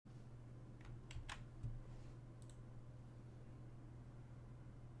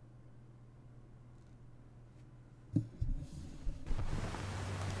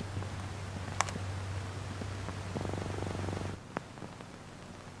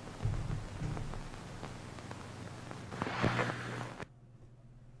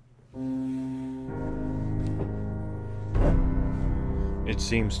It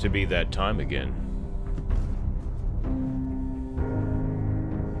seems to be that time again.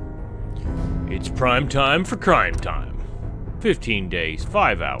 It's prime time for crime time. 15 days,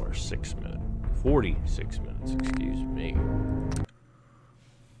 5 hours, 6 minutes. 46 minutes, excuse me.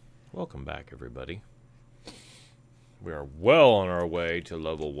 Welcome back, everybody. We are well on our way to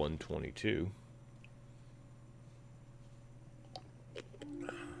level 122.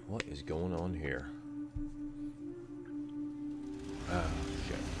 What is going on here? Oh,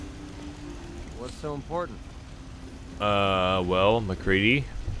 shit. What's so important? Well, MacCready.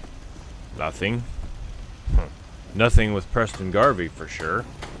 Nothing. Nothing with Preston Garvey, for sure.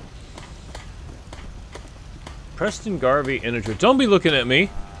 Preston Garvey in a... Don't be looking at me!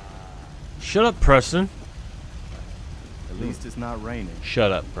 Shut up, Preston. At least it's not raining.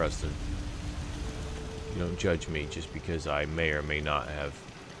 Shut up, Preston. You don't judge me just because I may or may not have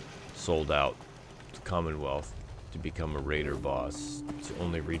sold out the Commonwealth to become a raider boss. To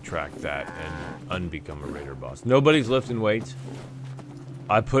only retract that and unbecome a raider boss. Nobody's lifting weights.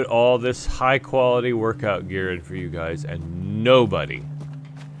 I put all this high quality workout gear in for you guys and nobody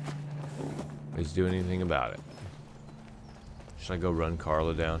is doing anything about it. Should I go run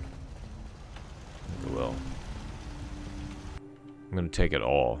Carla down? I will. I'm gonna take it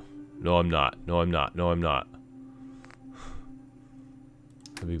all. No, I'm not. No, I'm not. No, I'm not.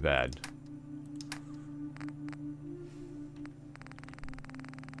 That'd be bad.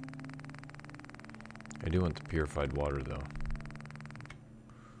 I do want the purified water, though.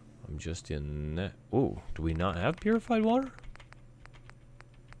 I'm just in that. Ooh, do we not have purified water?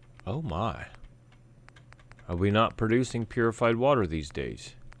 Oh my. Are we not producing purified water these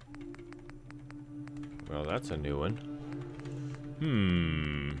days? Well, that's a new one.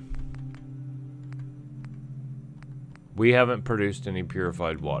 We haven't produced any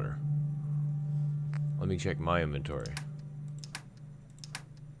purified water. Let me check my inventory.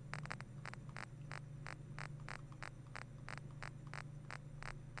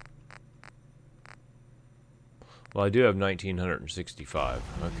 Well, I do have 1965.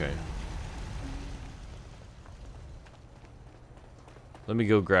 Okay. Let me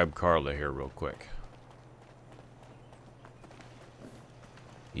go grab Carla here real quick.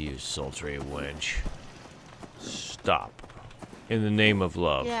 You sultry wench. Stop. In the name of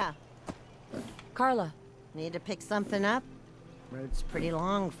love. Yeah. Carla. Need to pick something up? Road's pretty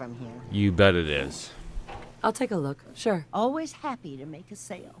long from here. You bet it is. I'll take a look. Sure. Always happy to make a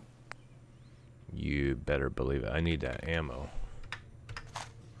sale. You better believe it. I need that ammo.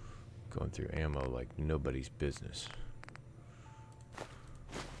 Going through ammo like nobody's business.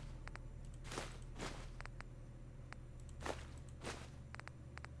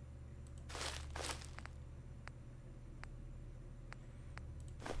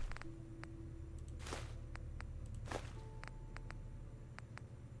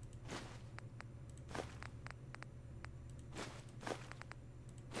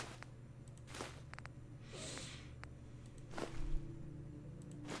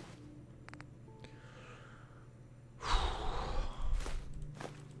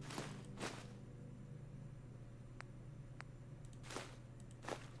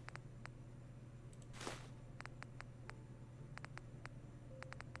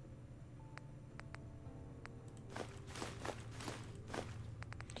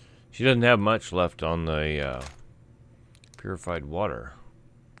 She doesn't have much left on the purified water.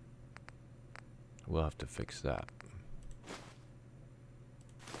 We'll have to fix that.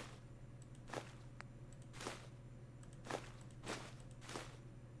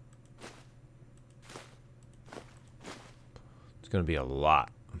 It's going to be a lot.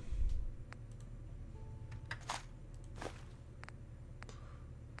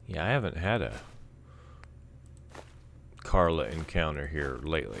 Yeah, I haven't had a Carla encounter here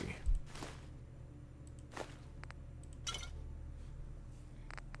lately.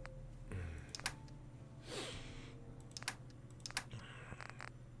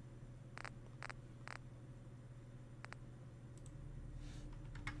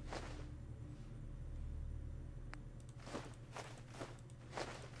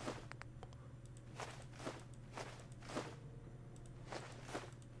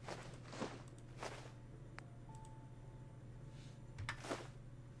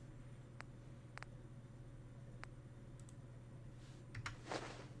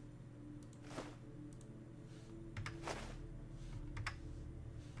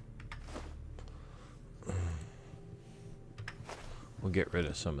 We'll get rid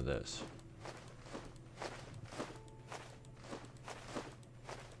of some of this.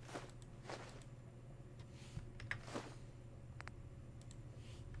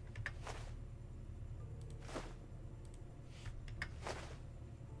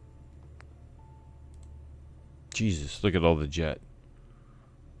 Jesus, look at all the jet.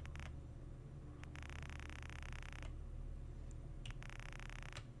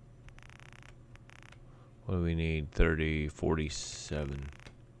 What do we need? 30, 47.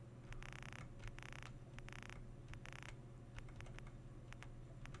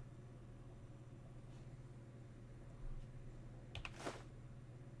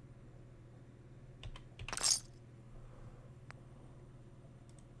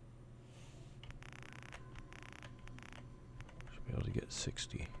 Should be able to get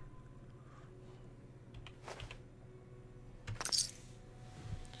 60.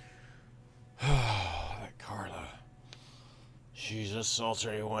 She's a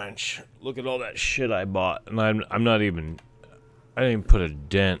sultry wench. Look at all that shit I bought, and I'm not even. I didn't even put a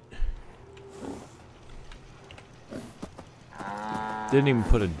dent. Didn't even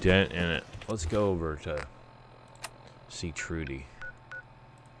put a dent in it. Let's go over to see Trudy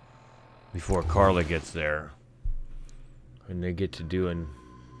before Carla gets there, and they get to doing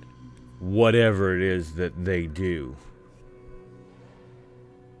whatever it is that they do.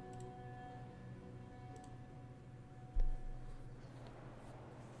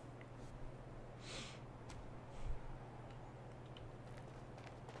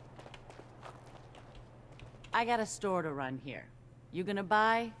 I got a store to run here. You gonna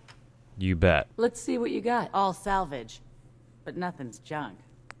buy? You bet. Let's see what you got. All salvage. But nothing's junk.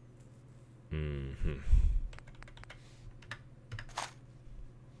 Mm-hmm.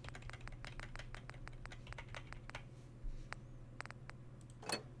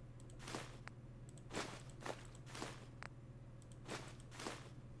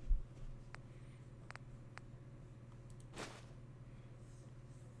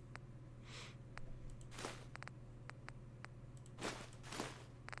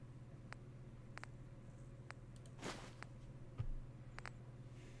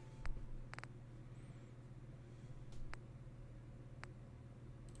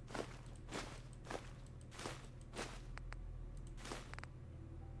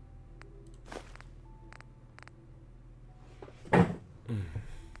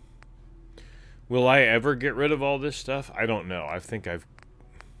 Will I ever get rid of all this stuff? I don't know. I think I've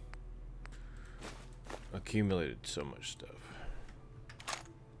accumulated so much stuff.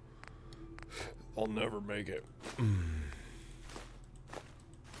 I'll never make it.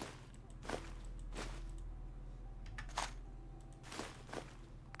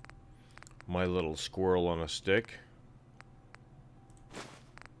 My little squirrel on a stick.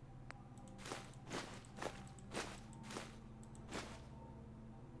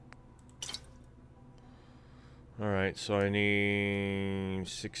 Alright, so I need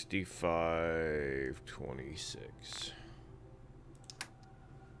 65, 26.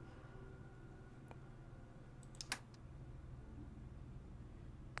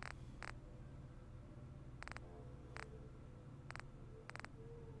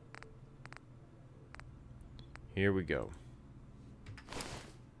 Here we go.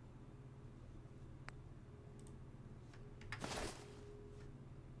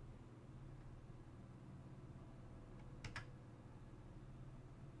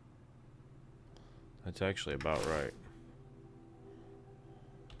 That's actually about right.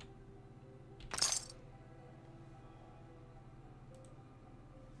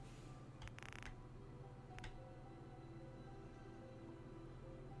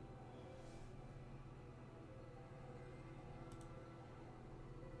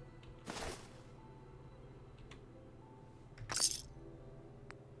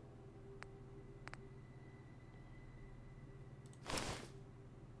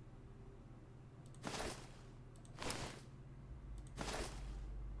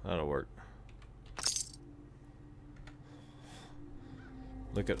 That'll work.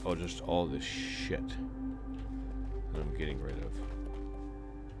 Look at just all this shit that I'm getting rid of.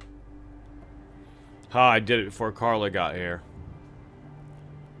 Ha, I did it before Carla got here.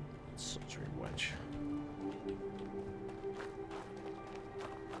 Sultry wench.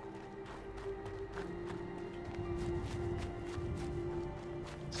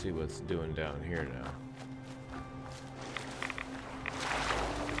 Let's see what's doing down here now.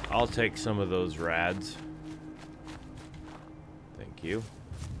 I'll take some of those rads. Thank you.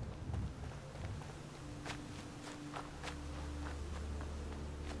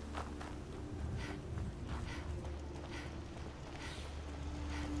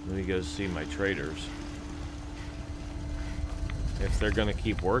 Let me go see my traders. If they're gonna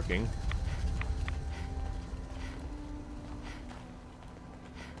keep working.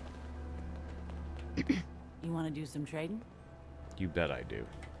 You want to do some trading? You bet I do.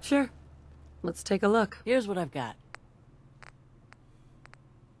 Sure. Let's take a look. Here's what I've got.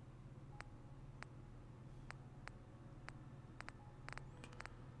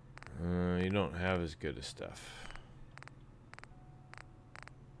 don't have as good as stuff.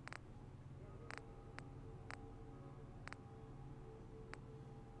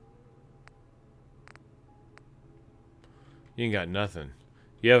 You ain't got nothing.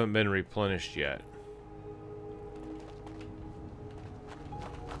 You haven't been replenished yet.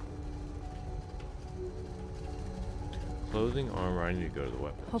 Clothing, armor, I need to go to the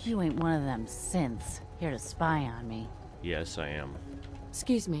weapons. Hope you ain't one of them synths here to spy on me. Yes, I am.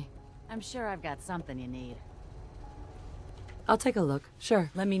 Excuse me. I'm sure I've got something you need. I'll take a look.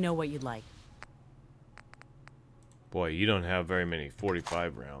 Sure. Let me know what you'd like. Boy, you don't have very many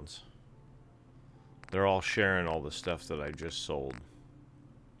 45 rounds. They're all sharing all the stuff that I just sold.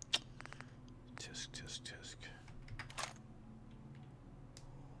 Tisk, tisk, tisk.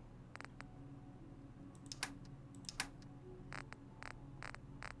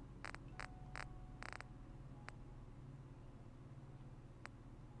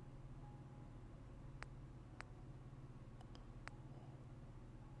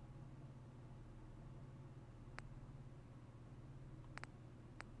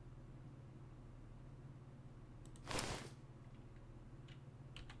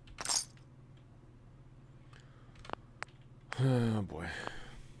 Oh boy.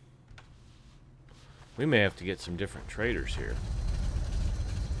 We may have to get some different traders here.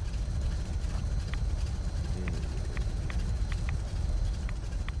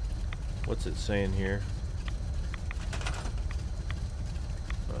 What's it saying here?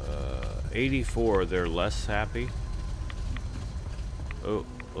 84, they're less happy. Oh,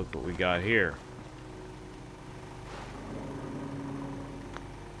 look what we got here.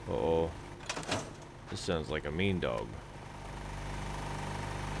 Uh-oh. This sounds like a mean dog.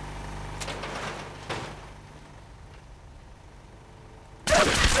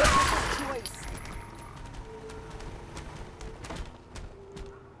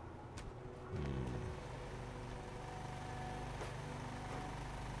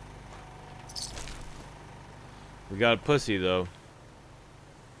 We got a pussy, though.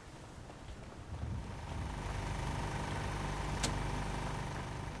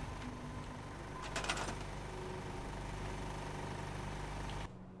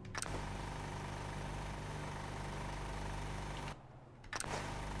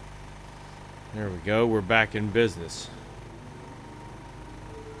 There we go. We're back in business.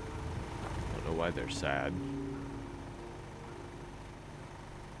 I don't know why they're sad.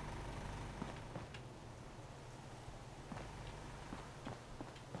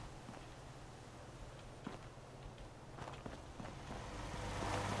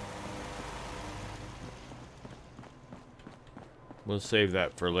 We'll save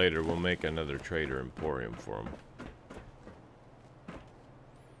that for later. We'll make another trader emporium for them.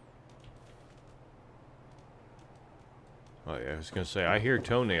 Oh yeah, I was gonna say, I hear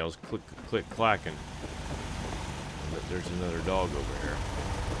toenails click, click, clacking. But there's another dog over here.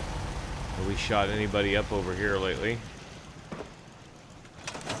 Have we shot anybody up over here lately?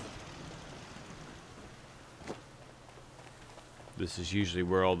 This is usually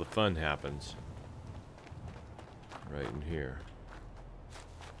where all the fun happens. Right in here.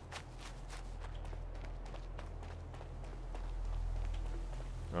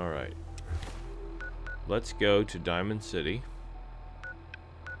 Alright. Let's go to Diamond City.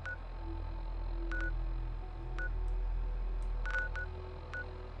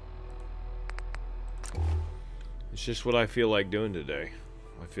 It's just what I feel like doing today.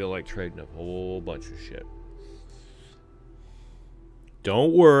 I feel like trading up a whole bunch of shit.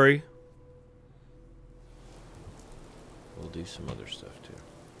 Don't worry. We'll do some other stuff too.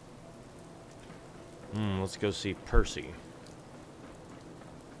 Let's go see Percy.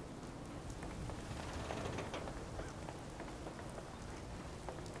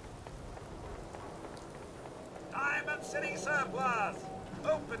 Diamond City Surplus!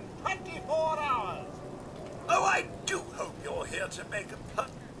 Open 24 hours! Oh, I do hope you're here to make a pun.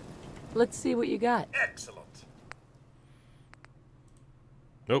 Let's see what you got. Excellent.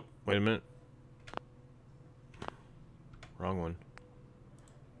 Nope, wait a minute. Wrong one.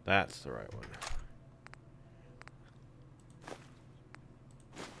 That's the right one.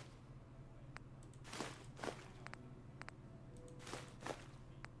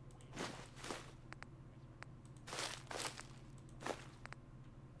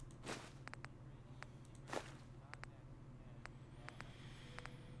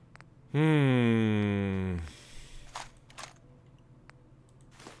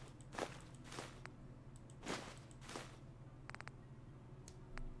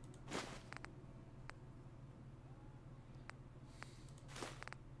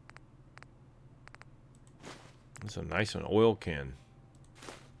 It's a nice one, oil can.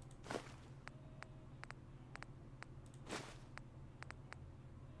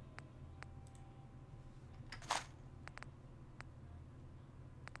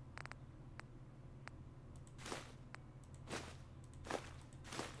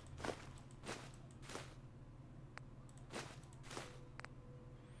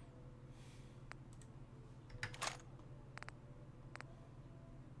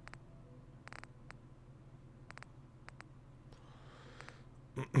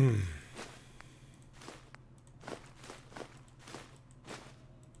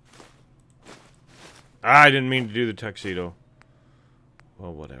 I didn't mean to do the tuxedo.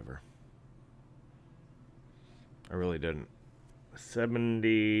 Well, whatever. I really didn't.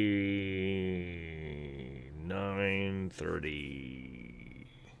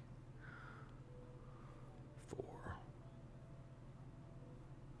 79:34.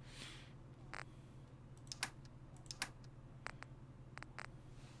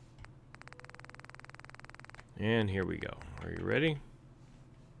 And here we go. Are you ready?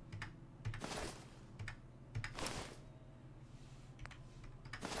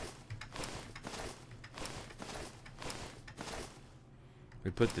 We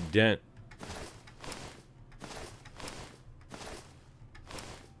put the dent.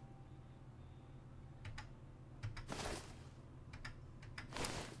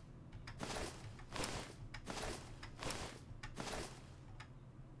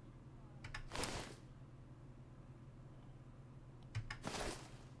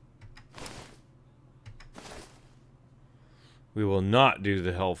 We will not do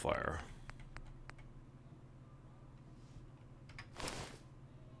the Hellfire.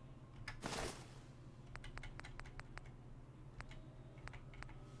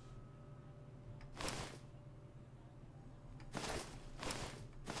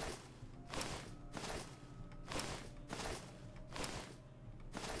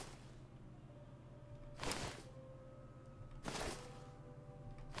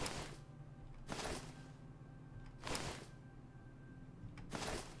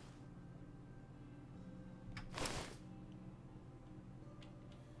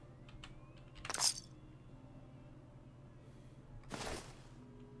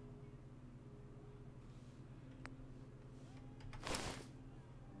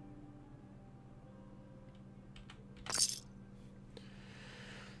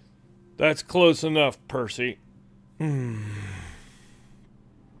 That's close enough, Percy. Little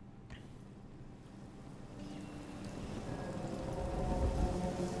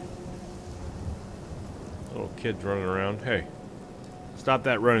kids running around. Hey, stop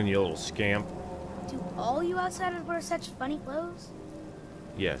that running, you little scamp. Do all you outsiders wear such funny clothes?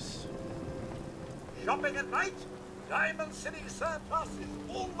 Yes. Shopping at night? Diamond City Surplus is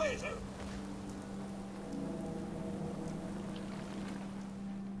always open.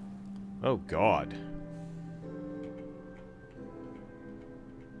 Oh, God.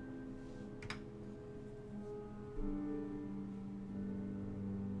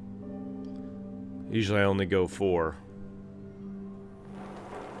 Usually I only go 4.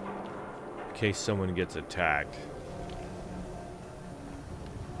 In case someone gets attacked.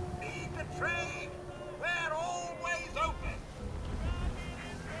 Need to trade? We're always open.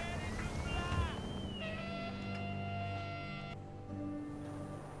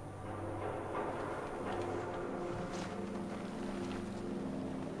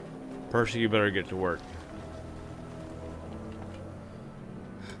 Percy, you better get to work.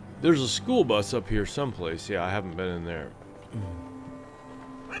 There's a school bus up here someplace. Yeah, I haven't been in there.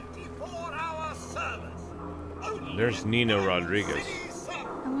 24-hour service. Only There's Nina Diamond Rodriguez. City Surplus.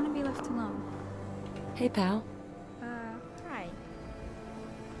 I want to be left alone. Hey, pal. Hi.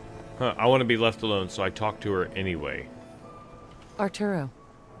 Huh, I want to be left alone, so I talk to her anyway. Arturo,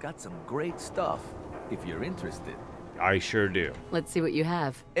 Got some great stuff, if you're interested. I sure do. let's see what you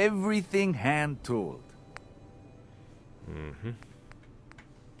have. Everything hand-tooled. Mm-hmm.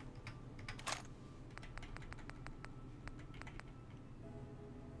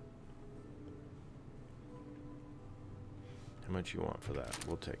 How much you want for that?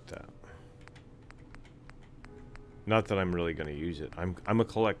 We'll take that. Not that I'm really going to use it. I'm a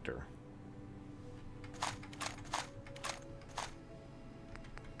collector.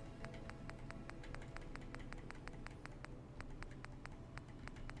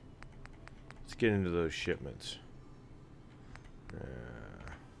 Let's get into those shipments.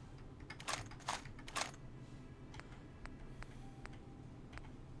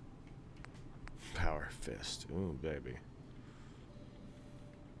 Power fist. Ooh, baby.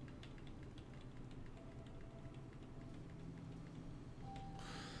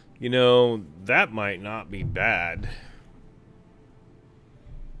 You know, that might not be bad.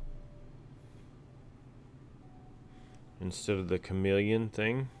 Instead of the chameleon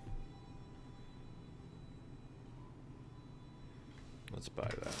thing. Let's buy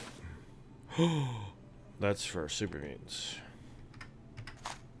that. That's for super mutants.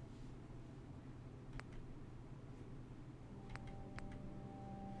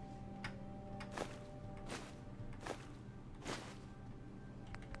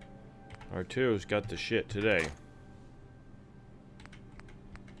 R2's got the shit today.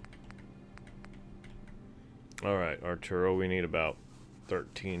 Alright, Arturo, we need about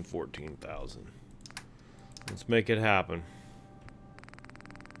 14,000. Let's make it happen.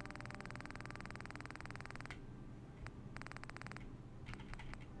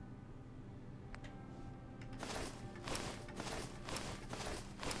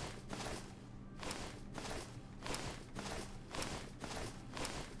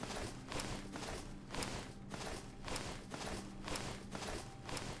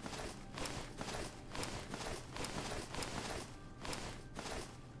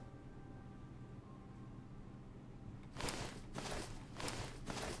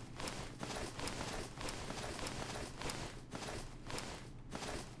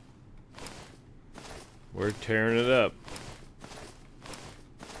 We're tearing it up.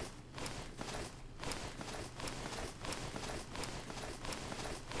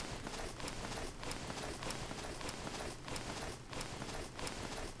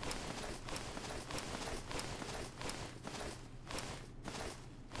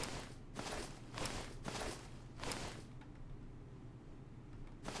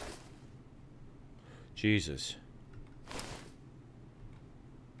 Jesus.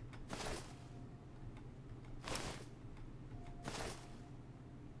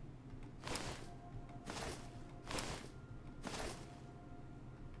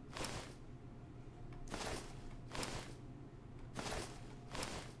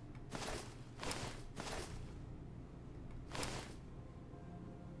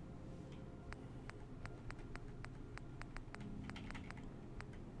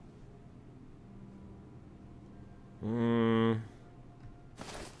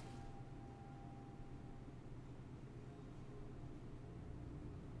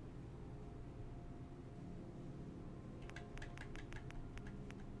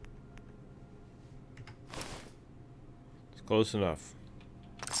 It's close enough.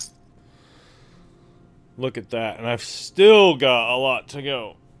 Look at that, and I've still got a lot to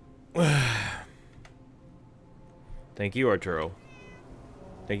go. Thank you, Arturo.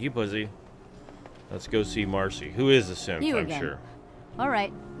 Thank you, Pussy. Let's go see Marcy, who is a synth, You I'm again. sure. All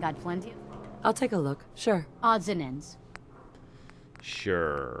right, got plenty. I'll take a look. Sure. Odds and ends.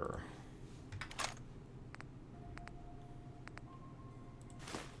 Sure.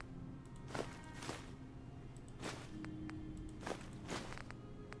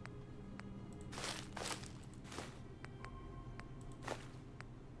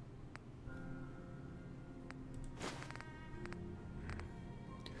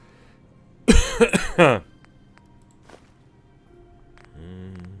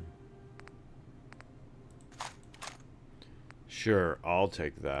 Sure, I'll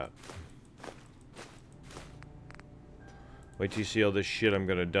take that. Wait till you see all this shit I'm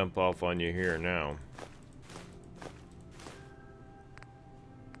gonna dump off on you here now.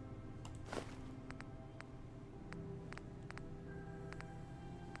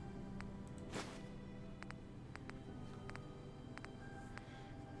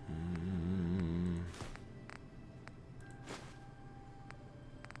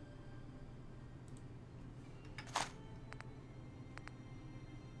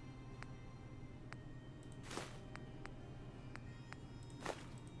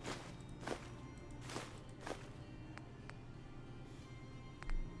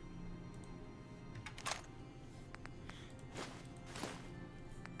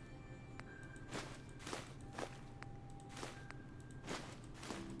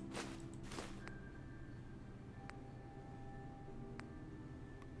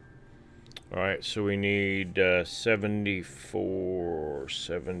 Alright, so we need 74,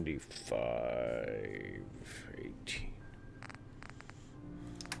 75, 18.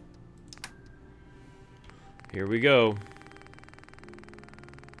 Here we go.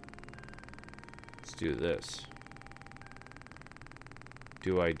 Let's do this.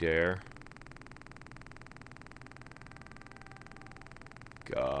 Do I dare?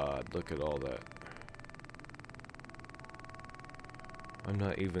 God, look at all that. I'm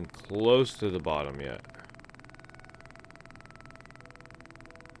not even close to the bottom yet.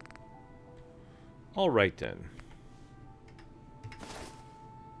 All right then.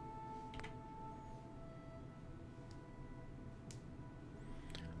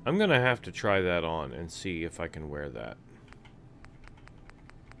 I'm gonna have to try that on and see if I can wear that.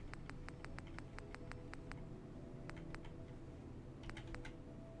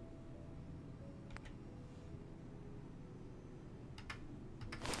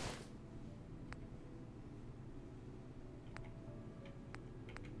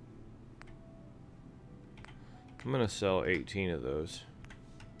 I'm gonna sell 18 of those.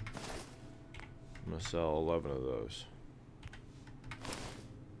 I'm gonna sell 11 of those.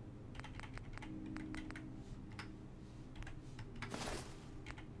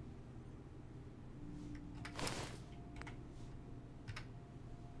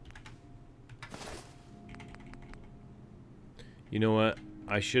 You know what?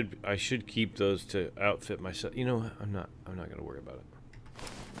 I should keep those to outfit myself. You know what? I'm not gonna worry about it.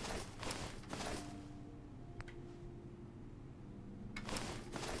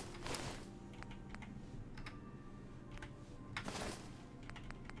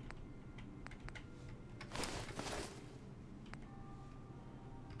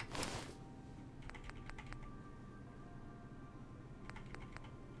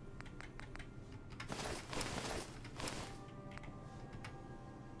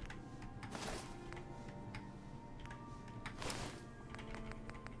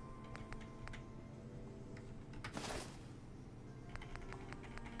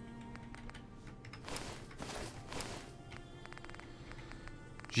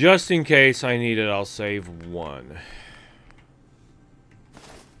 Just in case I need it, I'll save one.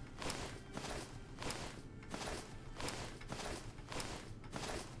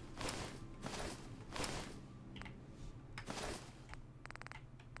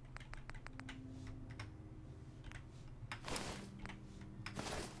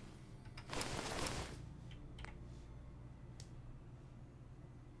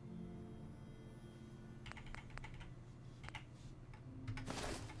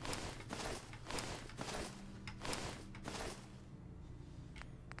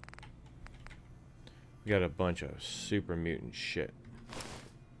 We got a bunch of super mutant shit.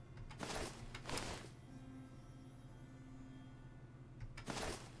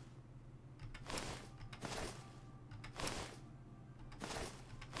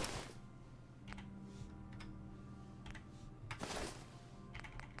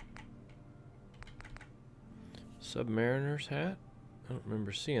 Submariner's hat? I don't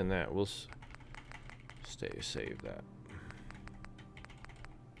remember seeing that. We'll save that.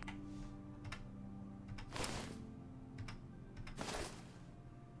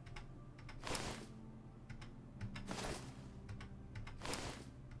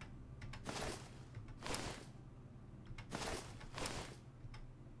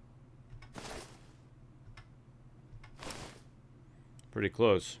 Pretty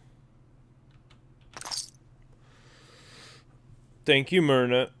close. Thank you,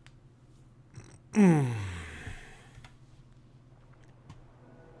 Myrna.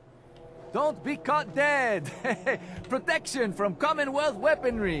 Don't be caught dead! Protection from Commonwealth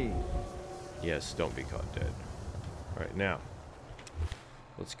weaponry! Yes, don't be caught dead. Alright, now.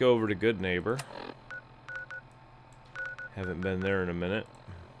 Let's go over to Good Neighbor. Haven't been there in a minute.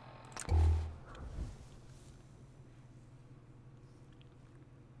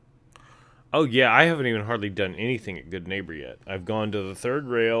 Oh yeah, I haven't even hardly done anything at Good Neighbor yet. I've gone to the third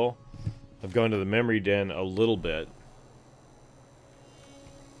rail. I've gone to the memory den a little bit.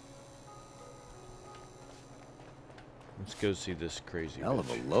 Let's go see this crazy Hell of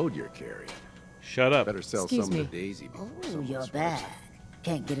bitch. a load you're carrying. Shut up. Better sell Excuse some me. of the Daisy. before Oh, someone you're swipes back. it.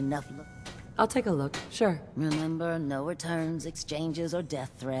 Can't get enough look. I'll take a look. Sure. Remember, no returns, exchanges, or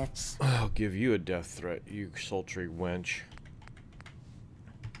death threats. I'll give you a death threat, you sultry wench.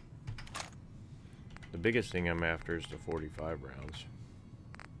 The biggest thing I'm after is the 45 rounds.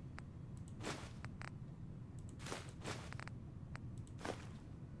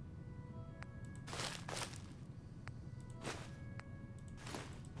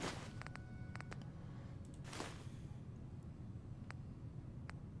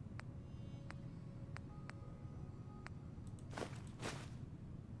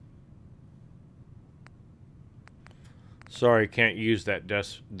 Sorry, can't use that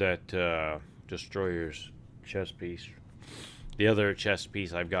destroyer's chest piece. The other chest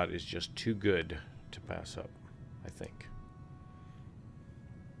piece I've got is just too good to pass up, I think.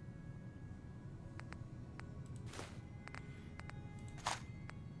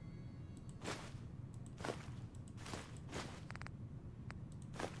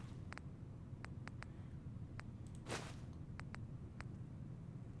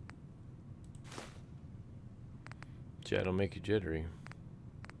 Yeah, it'll make you jittery.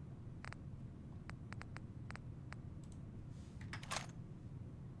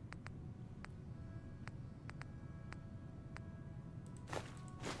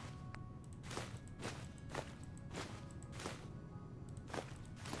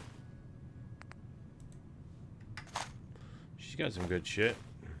 She's got some good shit.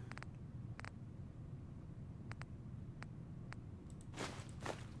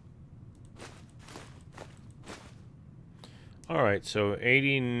 All right, so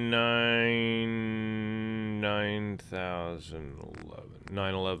 89, 9,011,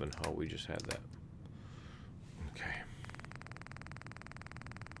 911. Oh, we just had that. Okay.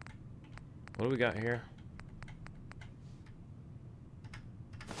 What do we got here?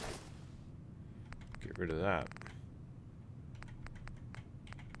 Get rid of that.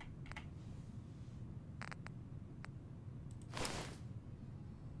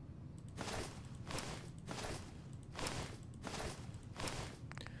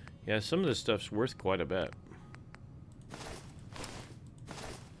 Yeah, some of this stuff's worth quite a bit.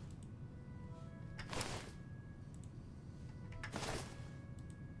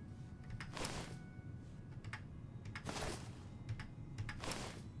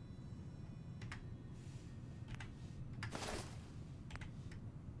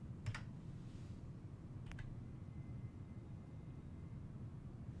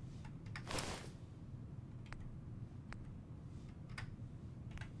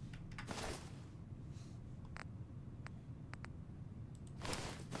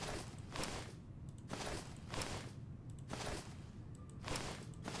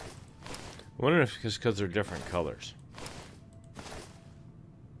 I wonder if it's because they're different colors.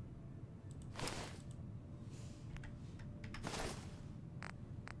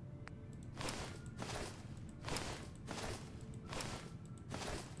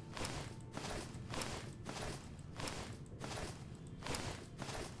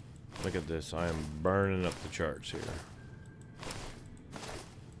 Look at this. I am burning up the charts here.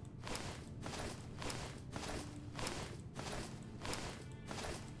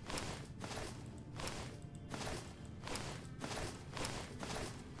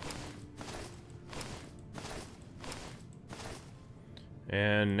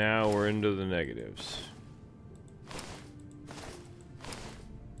 And now we're into the negatives.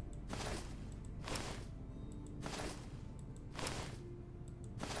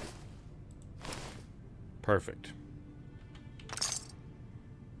 Perfect.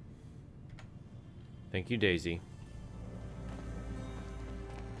 Thank you, Daisy.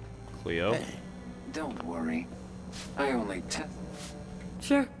 Cleo? Hey, don't worry. I only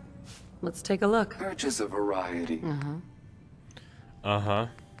Sure. Let's take a look. purchase a variety. Uh-huh.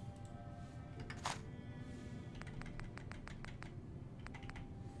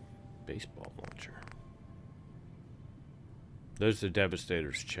 Baseball launcher. There's the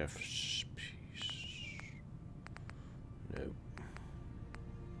Devastator's chest piece. Nope.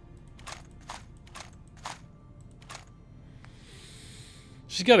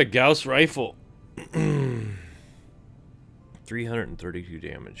 She's got a Gauss rifle. 332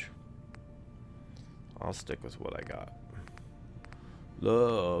 damage. I'll stick with what I got.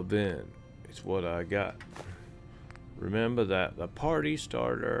 Lovin' is what I got. Remember that, the party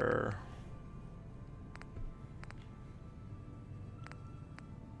starter.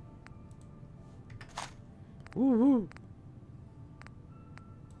 Woo-hoo.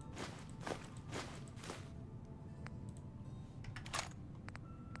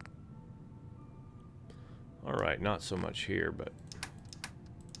 All right, not so much here, but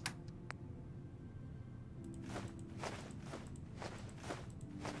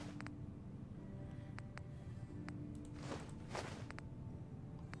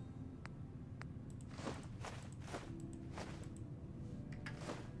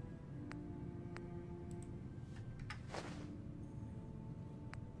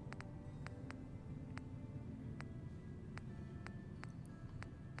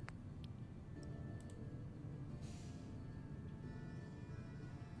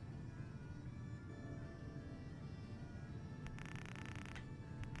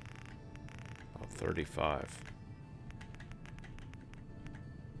about 35.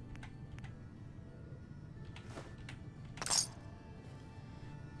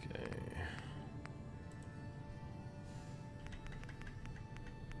 Okay.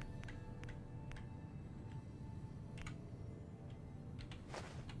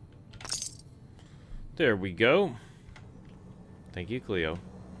 There we go. Thank you, Cleo.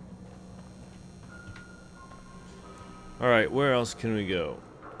 All right, where else can we go?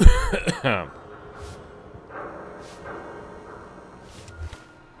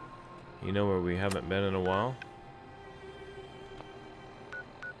 You know where we haven't been in a while?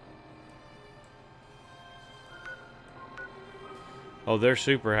 Oh, they're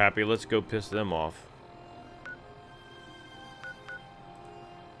super happy. Let's go piss them off.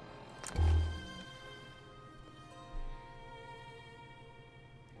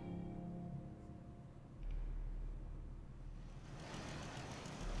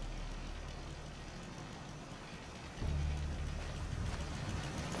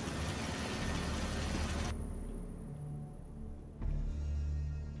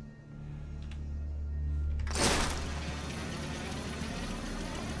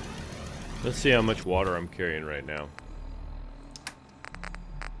 Let's see how much water I'm carrying right now.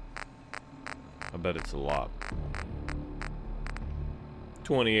 I bet it's a lot.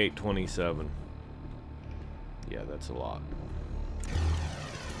 28, 27. Yeah, that's a lot.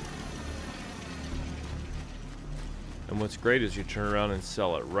 And what's great is you turn around and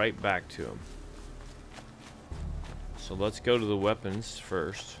sell it right back to them. So let's go to the weapons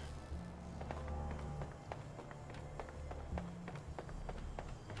first.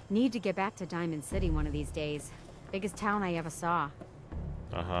 Need to get back to Diamond City one of these days. Biggest town I ever saw.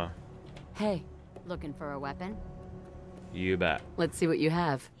 Uh-huh. Hey, looking for a weapon? You bet. Let's see what you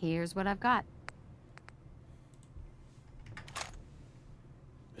have. Here's what I've got.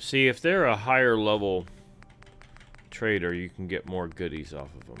 See, if they're a higher level trader, you can get more goodies off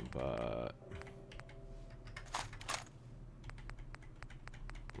of them, but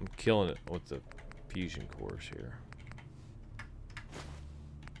I'm killing it with the fusion cores here.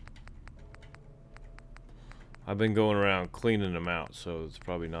 I've been going around cleaning them out, so it's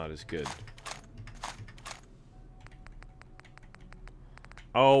probably not as good.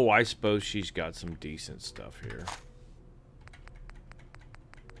 Oh, I suppose she's got some decent stuff here.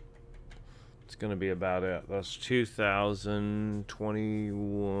 It's gonna be about it. That's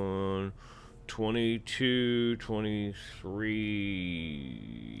 2021, 22,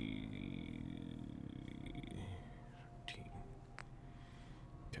 23.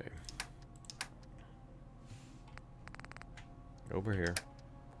 Okay. Over here.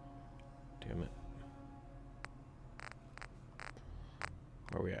 Damn it.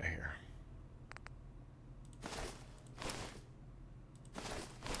 Where are we at here?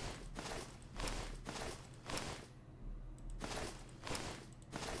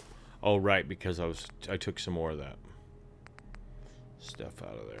 Oh, right, because I took some more of that stuff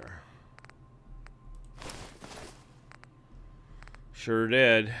out of there. Sure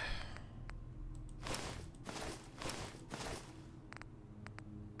did.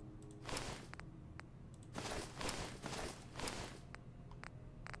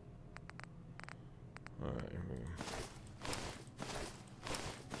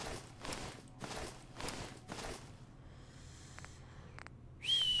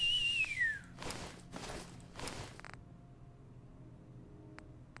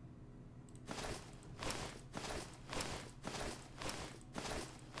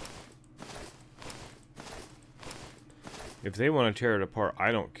 If they want to tear it apart,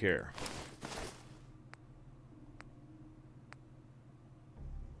 I don't care.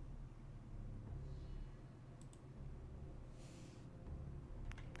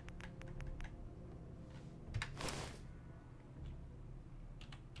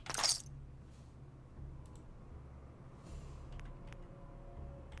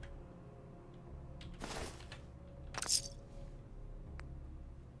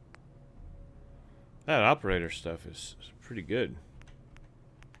 That operator stuff is pretty good.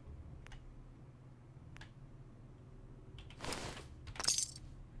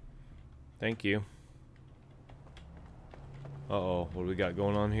 Thank you. Uh-oh, what do we got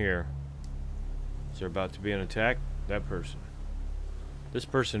going on here? Is there about to be an attack? That person. This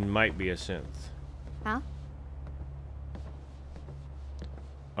person might be a synth. Huh?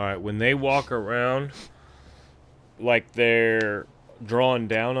 Alright, when they walk around like they're drawing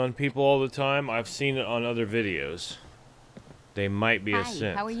down on people all the time, I've seen it on other videos. They might be a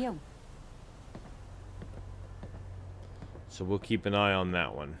synth. How are you? So we'll keep an eye on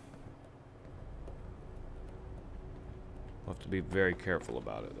that one. We'll have to be very careful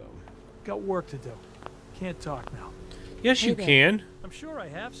about it, though. Got work to do. Can't talk now. Yes, you can. I'm sure I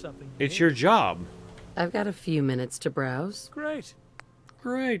have something. It's your job. I've got a few minutes to browse. Great.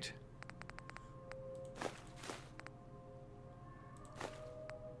 Great.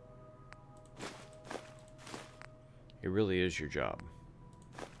 It really is your job.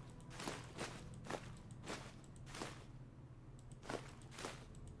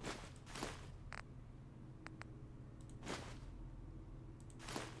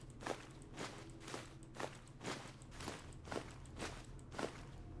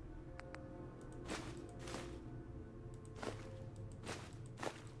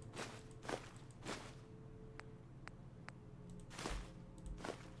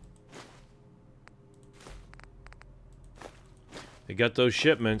 They got those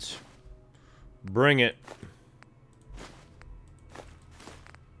shipments. Bring it.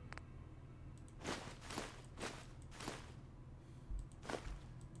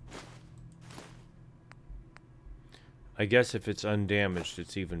 I guess if it's undamaged,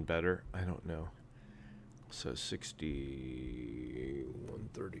 it's even better. I don't know. So 60,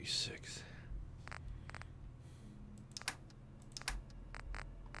 136.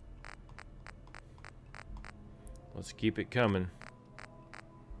 Let's keep it coming.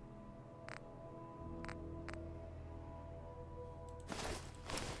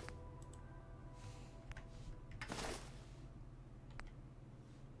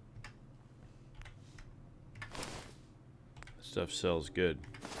 Stuff sells good.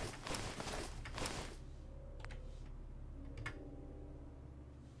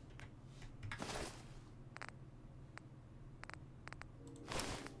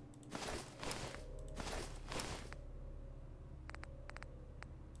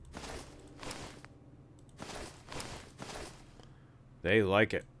 They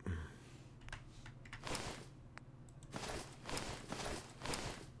like it.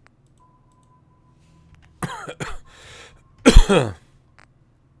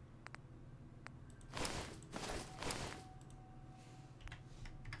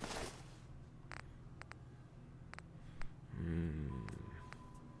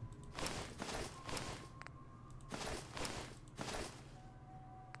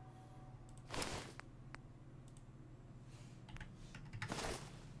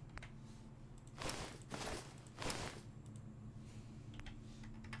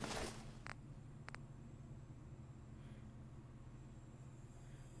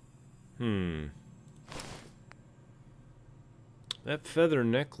 That feather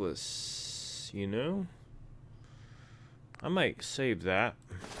necklace, you know? I might save that.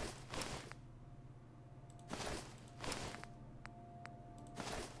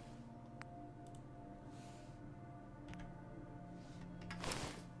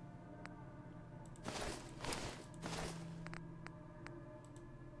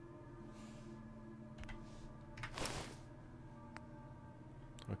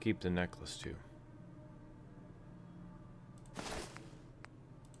 I'll keep the necklace too.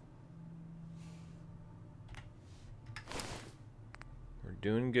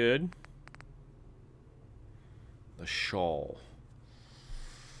 Doing good. The shawl.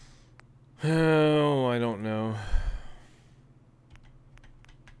 Oh, I don't know.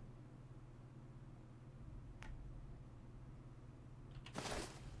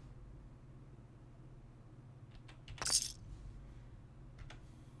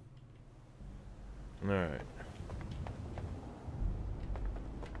 All right.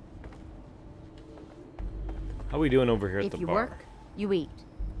 How we doing over here at the bar? If you work, you eat.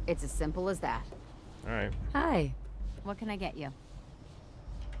 It's as simple as that. All right. Hi. What can I get you?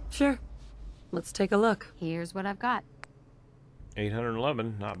 Sure. Let's take a look. Here's what I've got.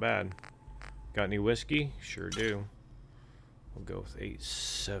 811, not bad. Got any whiskey? Sure do. We'll go with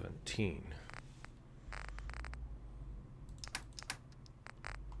 817.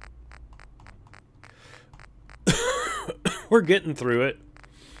 We're getting through it.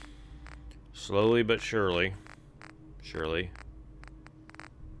 Slowly but surely. Surely.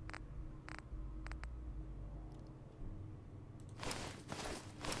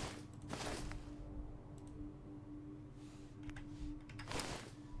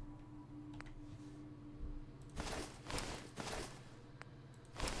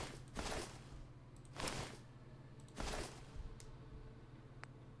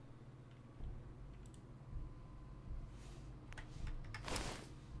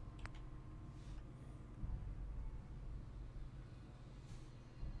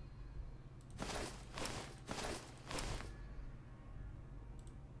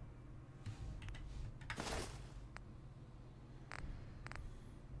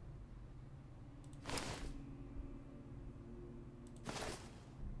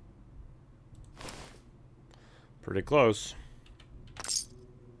 Pretty close.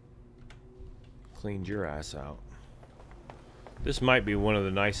 Cleaned your ass out. This might be one of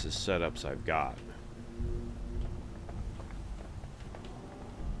the nicest setups I've got.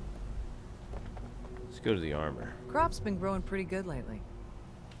 Let's go to the armor. Crop's been growing pretty good lately.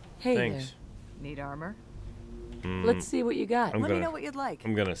 Hey Thanks. Need armor? Let's see what you got. Let me know what you'd like.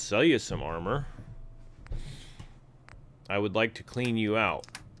 I'm gonna sell you some armor. I would like to clean you out.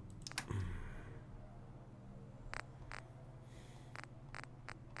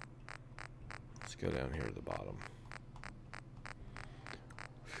 Let's go down here to the bottom.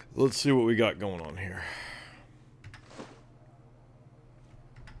 Let's see what we got going on here.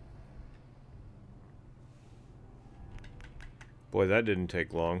 Boy, that didn't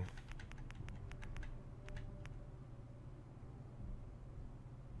take long.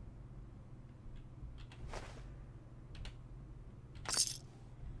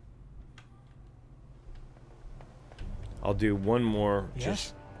 I'll do one more. Yes?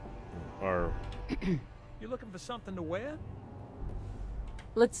 Just our. You looking for something to wear?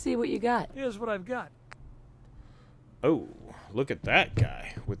 Let's see what you got. Here's what I've got. Oh, look at that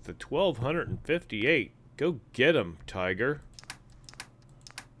guy with the 1258. Go get him, Tiger.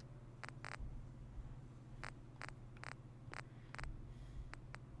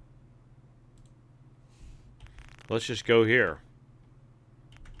 Let's just go here.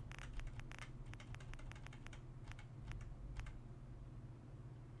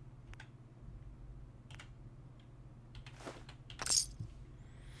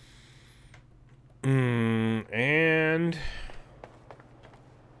 And the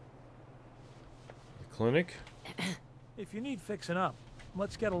clinic. If you need fixing up,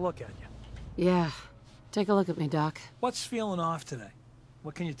 let's get a look at you. Yeah. Take a look at me, Doc. What's feeling off today?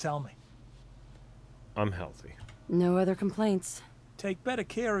 What can you tell me? I'm healthy. No other complaints. Take better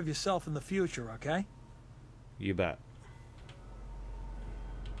care of yourself in the future, okay? You bet.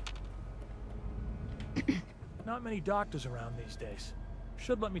 Not many doctors around these days.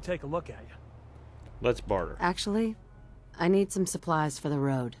 Should let me take a look at you. Let's barter. Actually, I need some supplies for the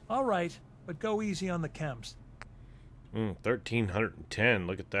road. All right, but go easy on the chems. 1,310.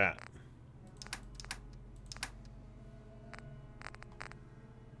 Look at that.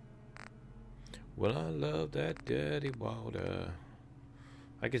 Well, I love that dirty water.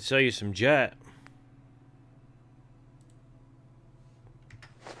 I could sell you some jet.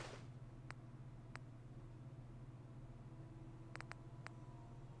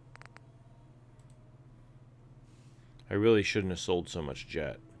 I really shouldn't have sold so much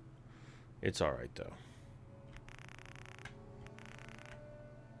jet. It's alright though.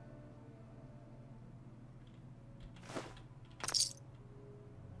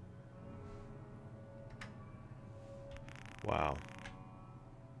 Wow.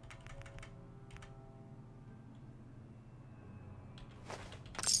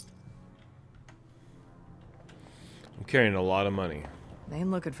 I'm carrying a lot of money. They ain't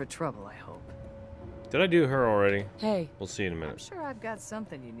looking for trouble, I hope. Did I do her already? Hey. We'll see in a I'm minute. sure I've got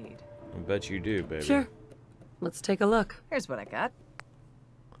something you need. I bet you do, baby. Sure. Let's take a look. Here's what I got.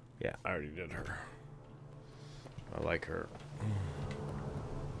 Yeah, I already did her. I like her.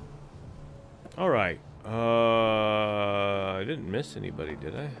 Alright. I didn't miss anybody,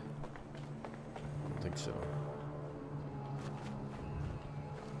 did I? I don't think so.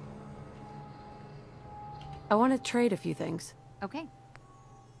 I want to trade a few things. Okay.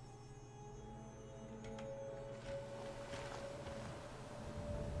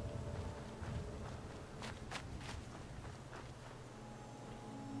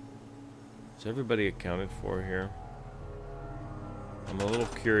 Is everybody accounted for here? I'm a little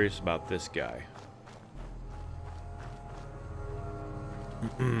curious about this guy.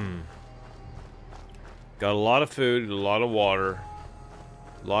 Got a lot of food, a lot of water,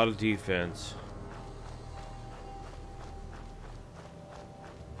 a lot of defense.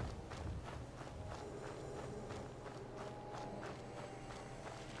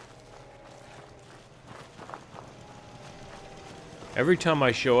 Every time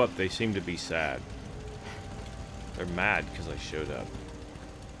I show up, they seem to be sad. They're mad because I showed up.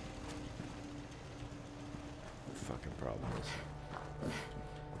 What the fucking problem is?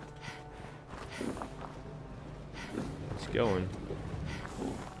 It's going.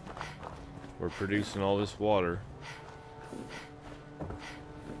 We're producing all this water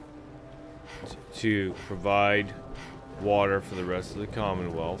to provide water for the rest of the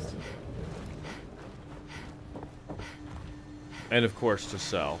Commonwealth. And of course to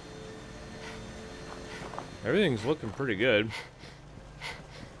sell. Everything's looking pretty good.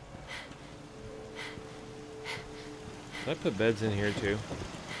 Did I put beds in here too?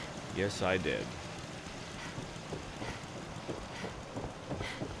 Yes, I did.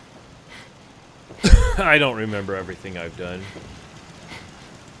 I don't remember everything I've done.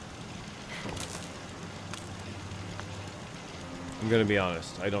 I'm gonna be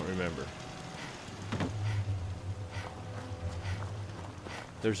honest, I don't remember.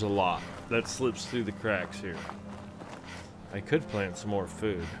 There's a lot that slips through the cracks here. I could plant some more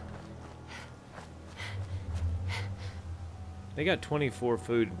food. They got 24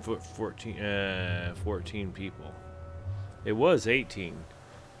 food and 14 people. It was 18.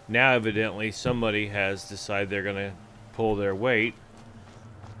 Now evidently somebody has decided they're gonna pull their weight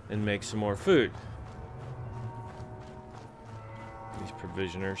and make some more food. These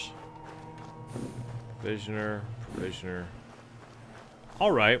provisioners. Provisioner.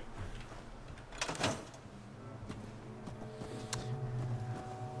 All right.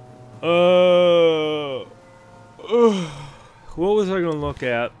 What was I gonna look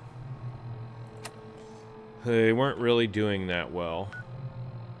at? They weren't really doing that well.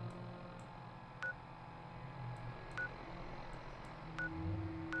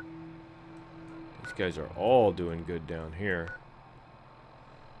 These guys are all doing good down here.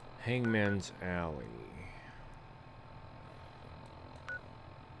 Hangman's Alley.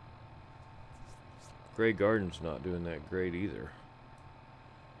 Grey Garden's not doing that great either.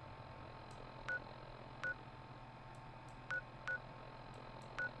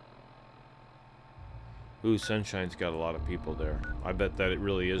 Ooh, Sunshine's got a lot of people there. I bet that it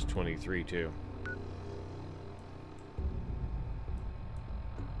really is 23 too.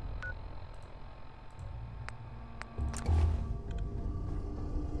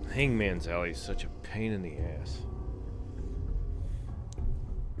 Hangman's Alley is such a pain in the ass.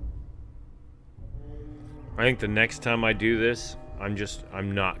 I think the next time I do this,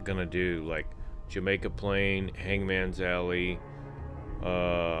 I'm not gonna do like Jamaica Plain, Hangman's Alley,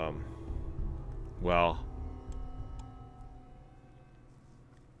 well,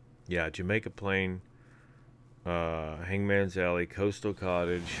 yeah, Jamaica Plain, Hangman's Alley, Coastal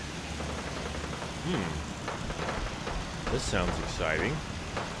Cottage. This sounds exciting.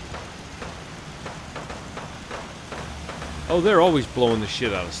 Oh, they're always blowing the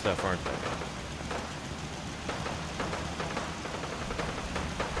shit out of stuff, aren't they?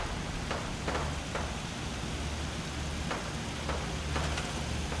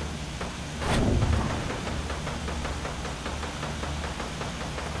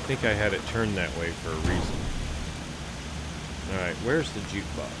 I think I had it turned that way for a reason. Alright, where's the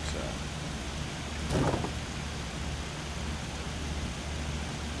jukebox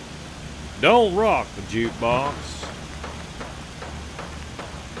at? Don't rock the jukebox.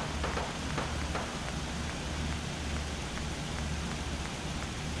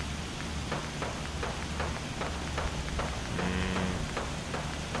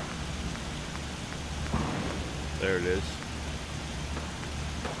 There it is.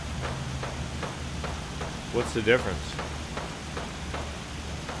 What's the difference?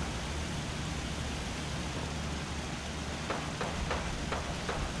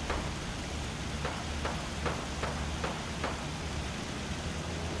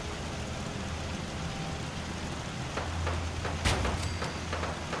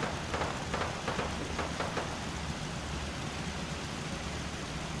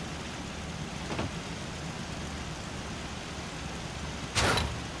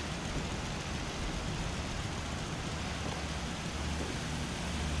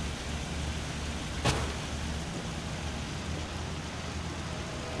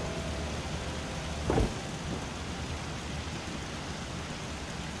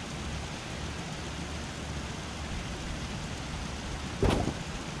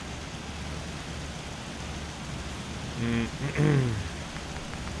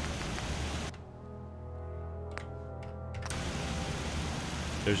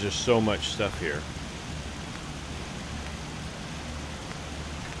 There's just so much stuff here.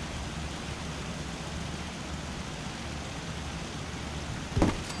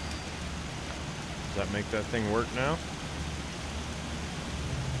 Does that make that thing work now?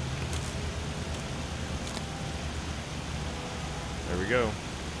 There we go.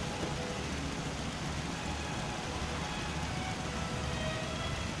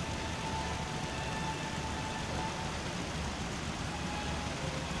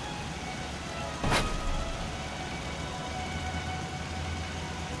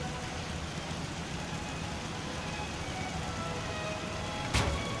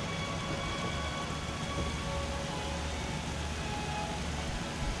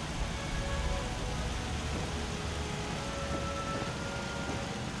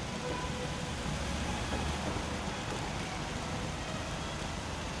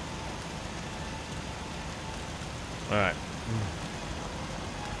 Alright.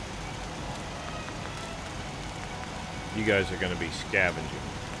 You guys are going to be scavenging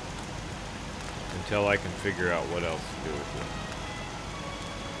until I can figure out what else to do with it.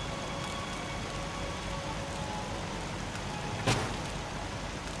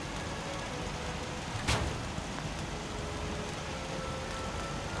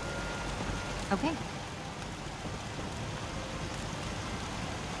 Okay.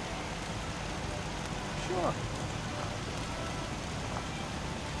 Sure.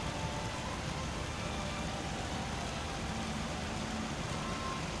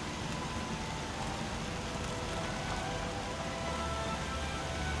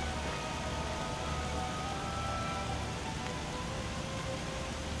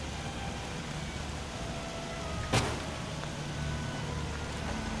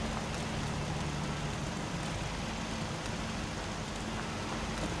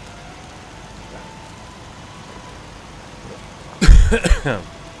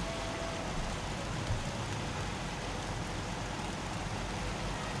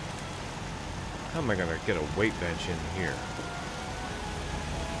 How am I gonna get a weight bench in here?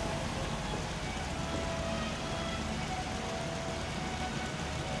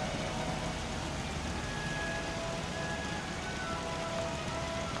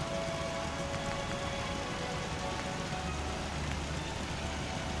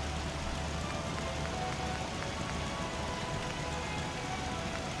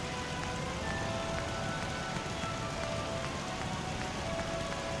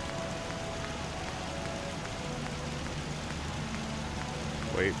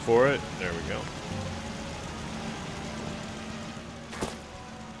 Wait for it. There we go.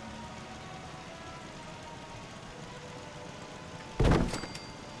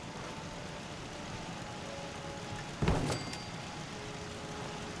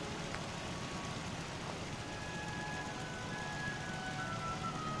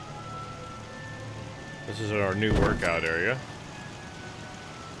 This is our new workout area.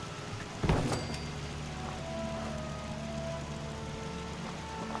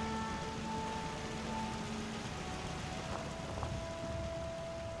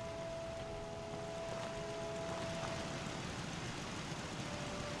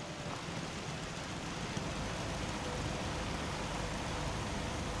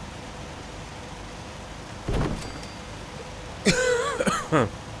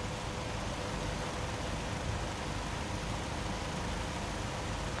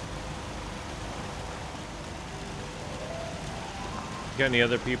 Got any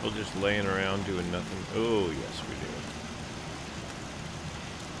other people just laying around doing nothing? Oh, yes, we do.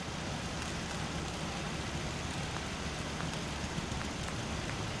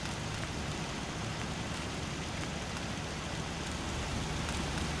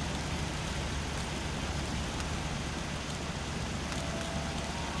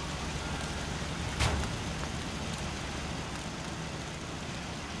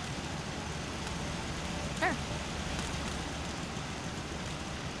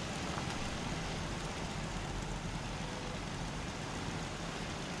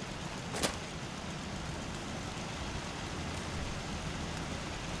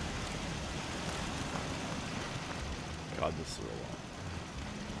 God, this is a lot.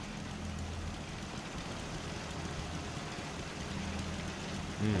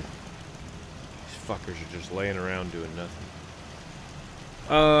 These fuckers are just laying around doing nothing.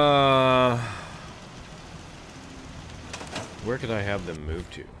 Where could I have them move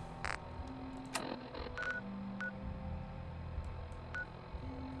to?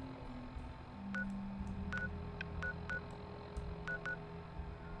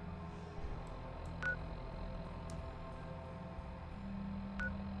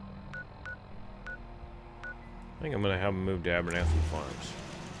 I think I'm gonna have them move to Abernathy Farms.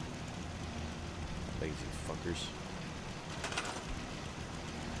 Lazy fuckers.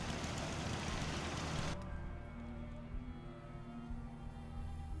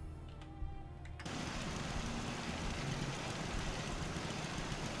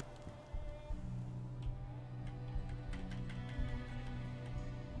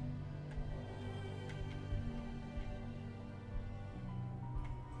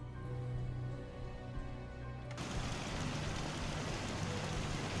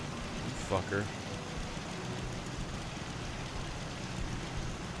 Fucker.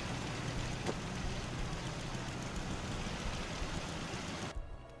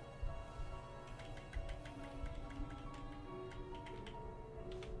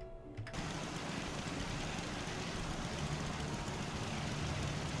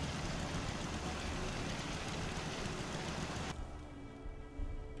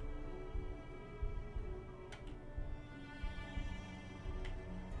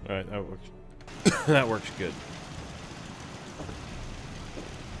 Alright, that works. That works good.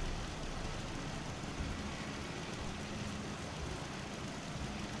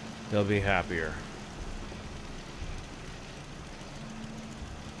 They'll be happier.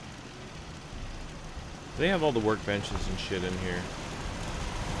 They have all the workbenches and shit in here.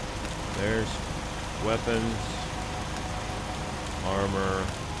 There's weapons, armor,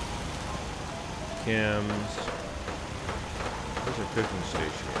 chems. There's a cooking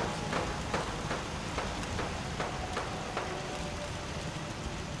station.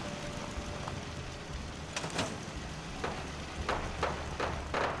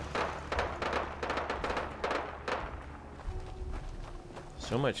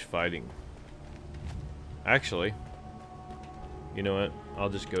 So much fighting. Actually, you know what? I'll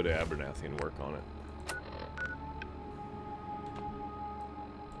just go to Abernathy and work on it.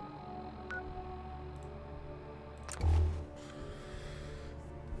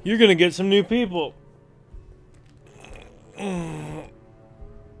 You're gonna get some new people. Ugh.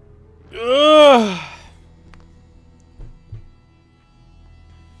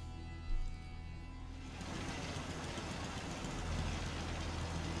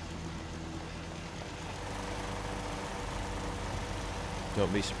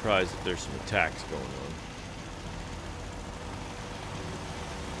 Don't be surprised if there's some attacks going on.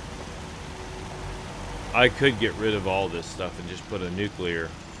 I could get rid of all this stuff and just put a nuclear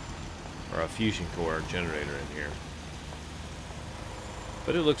or a fusion core generator in here.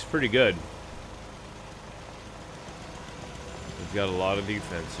 But it looks pretty good. We've got a lot of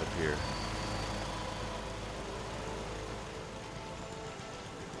defense up here.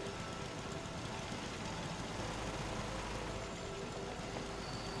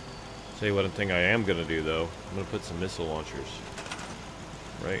 Tell you what I am going to do, though. I'm going to put some missile launchers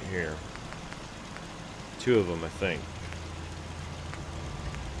right here. 2 of them, I think.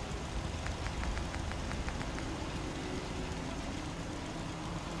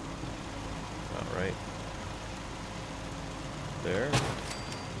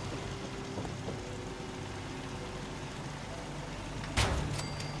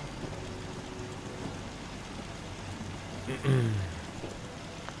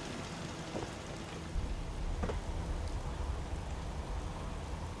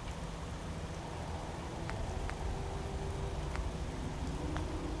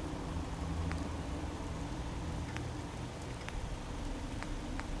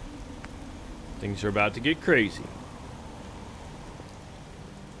 Things are about to get crazy.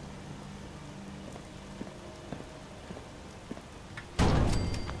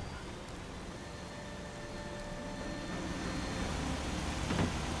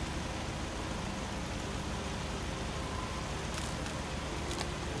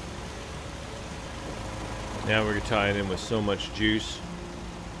 Now we're tying in with so much juice,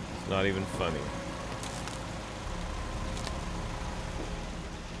 it's not even funny.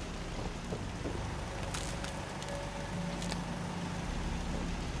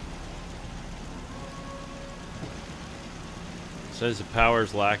 Says the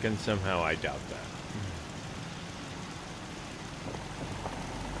power's lacking, somehow I doubt that.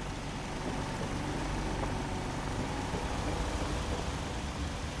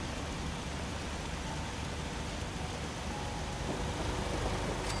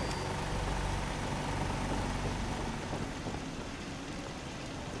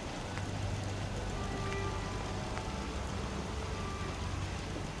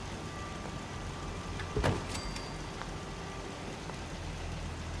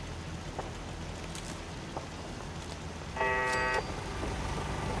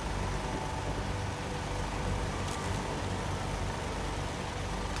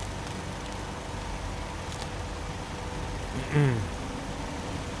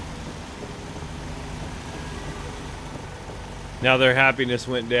 Now their happiness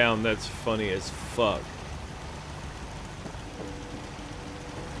went down. That's funny as fuck.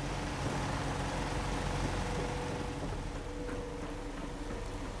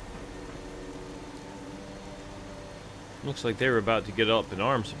 Looks like they were about to get up in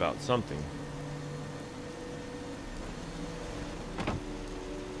arms about something.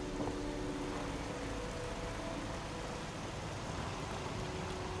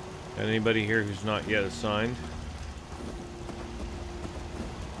 Got anybody here who's not yet assigned?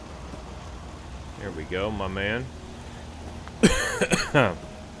 There we go, my man. You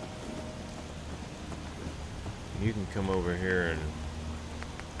can come over here and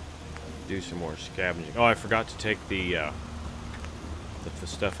do some more scavenging. Oh, I forgot to take the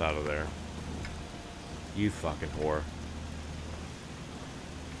stuff out of there. You fucking whore.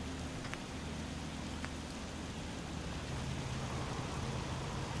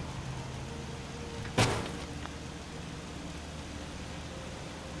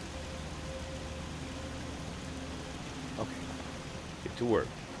 To work.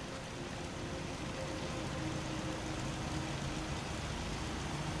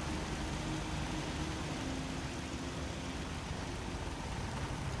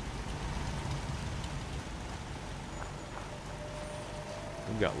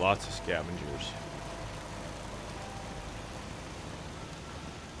 We've got lots of scavengers.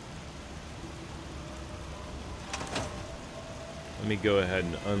 Let me go ahead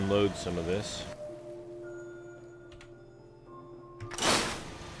and unload some of this.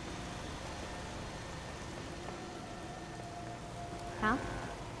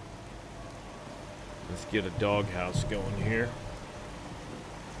 Let's get a doghouse going here.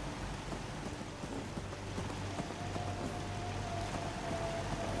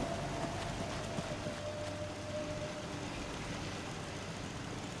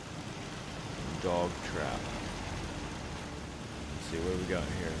 Dog trap. Let's see what we got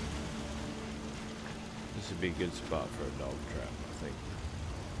here. This would be a good spot for a dog trap, I think.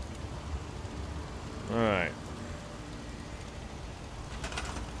 Alright.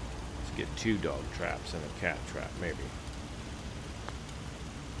 Get 2 dog traps and a cat trap, maybe.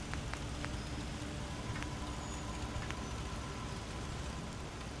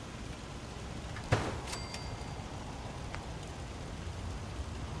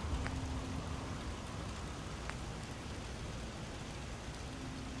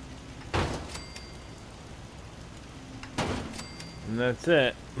 And that's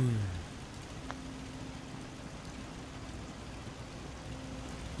it.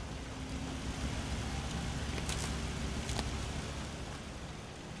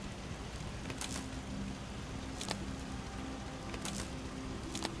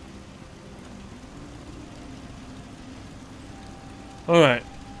 Alright.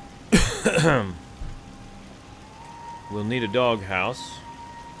 We'll need a dog house.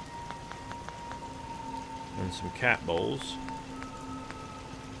 And some cat bowls.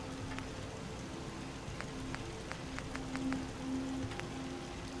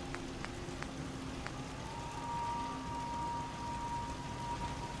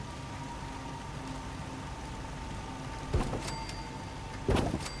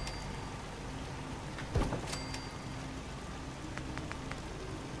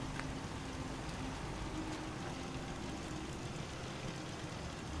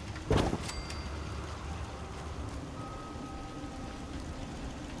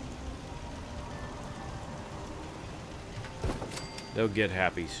 They'll get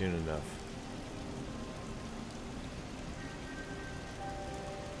happy soon enough.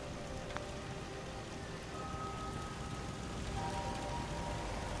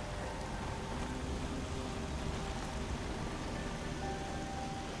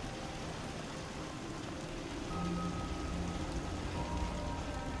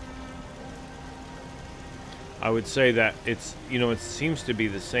 I would say that it's, you know, it seems to be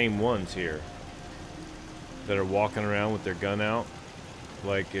the same ones here that are walking around with their gun out.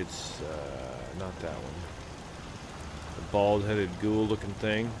 Like it's, not that one. The bald-headed ghoul-looking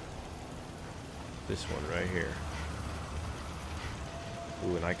thing. This one right here.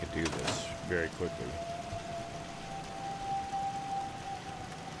 Ooh, and I could do this very quickly.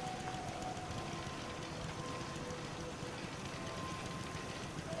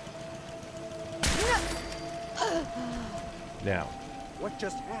 Now. What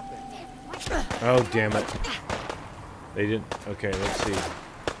just happened? Oh, damn it. They didn't. Okay, let's see.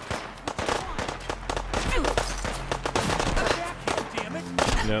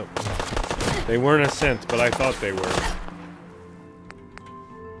 Nope. They weren't a scent, but I thought they were.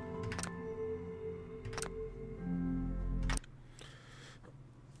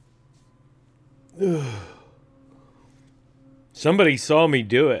 Somebody saw me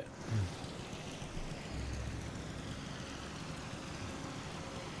do it.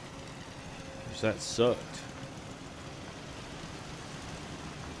 That sucked.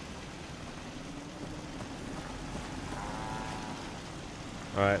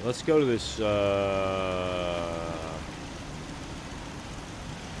 All right, let's go to this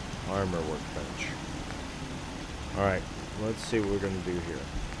armor workbench. All right, let's see what we're gonna do here.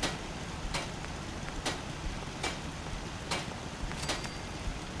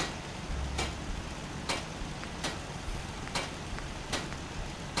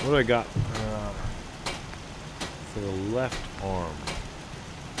 What do I got for the left arm?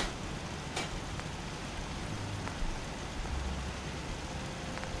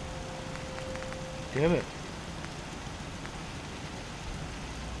 Damn it.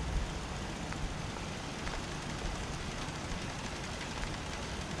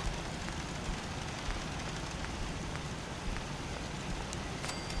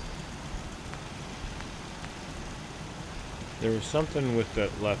 There was something with that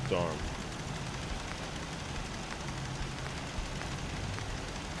left arm.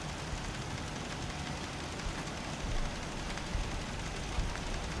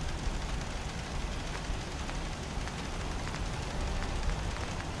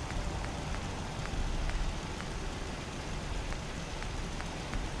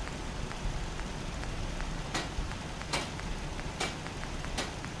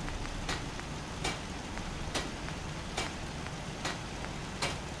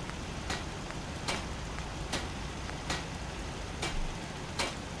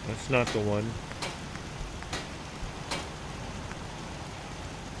 That's not the one.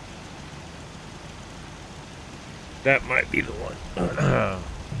 That might be the one.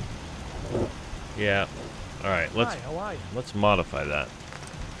 Yeah. All right. Let's. Hi, how are you? Let's modify that.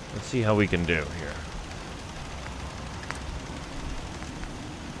 Let's see how we can do here.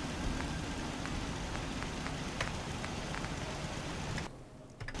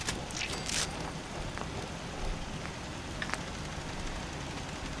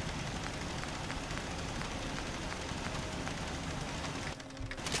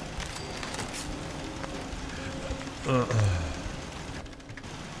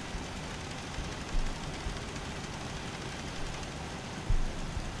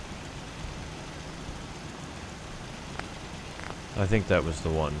 I think that was the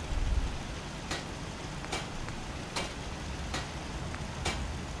one.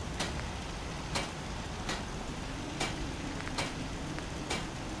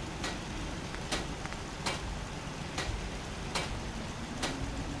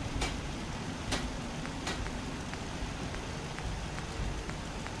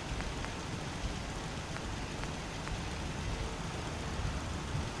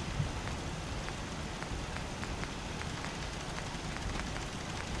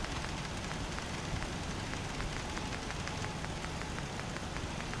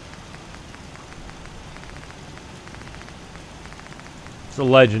 The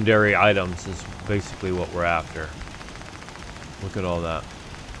legendary items is basically what we're after. Look at all that.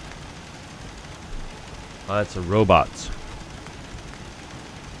 Oh, that's a robots.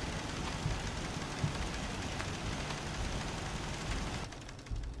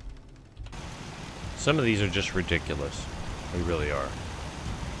 Some of these are just ridiculous. They really are.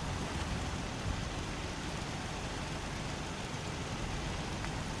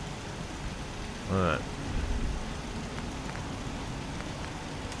 All right.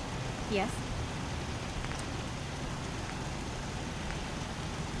 Yes?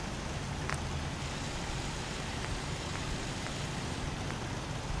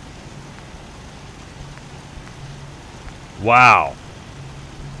 Wow.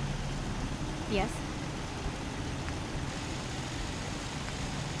 Yes?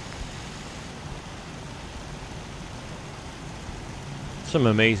 Some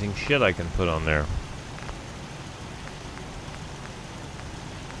amazing shit I can put on there.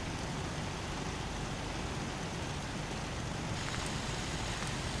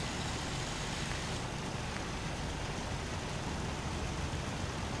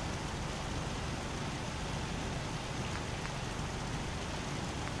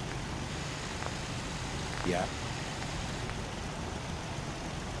 Yeah.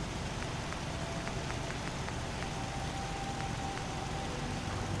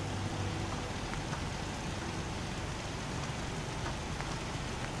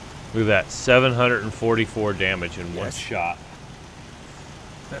 Look at that, 744 damage in one shot.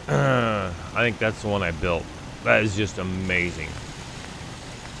 I think that's the one I built. That is just amazing.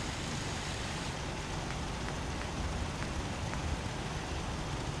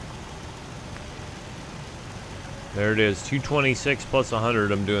 There it is, 226 plus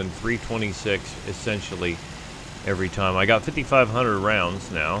 100. I'm doing 326 essentially every time. I got 5,500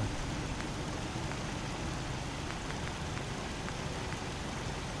 rounds now.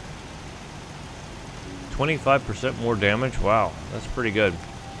 %25 more damage? Wow, that's pretty good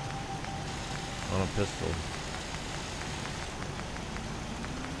on a pistol.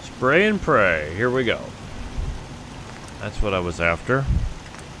 Spray and pray. Here we go. That's what I was after.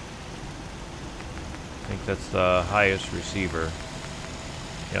 I think that's the highest receiver.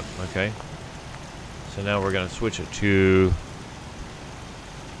 Yep, okay. So now we're going to switch it to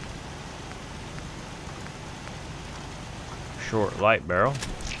short light barrel.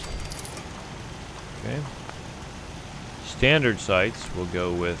 Okay. Standard sights, we'll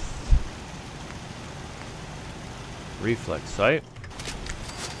go with reflex sight.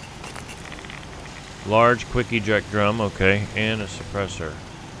 Large quick eject drum, okay, and a suppressor.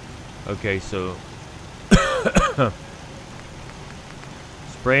 Okay, so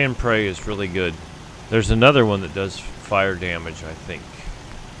spray and pray is really good. There's another one that does fire damage, I think.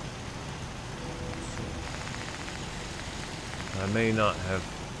 I may not have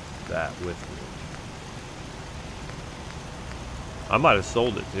that with me. I might have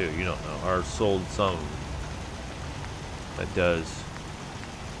sold it too, you don't know, or sold some that does.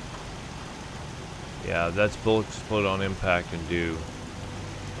 Yeah, that's bullet explode on impact and do.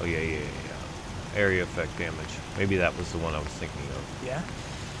 Oh yeah. Area effect damage. Maybe that was the one I was thinking of. Yeah?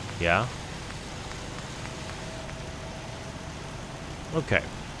 Yeah? Okay.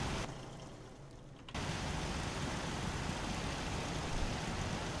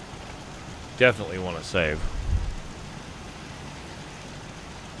 Definitely want to save.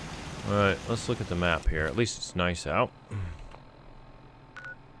 Alright, let's look at the map here. At least it's nice out.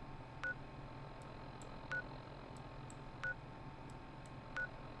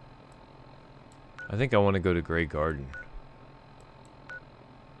 I think I want to go to Grey Garden.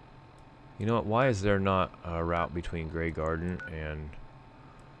 You know what? Why is there not a route between Grey Garden and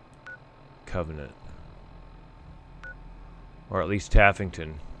Covenant? Or at least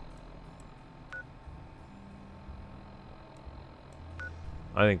Taffington.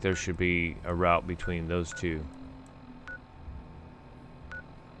 I think there should be a route between those two.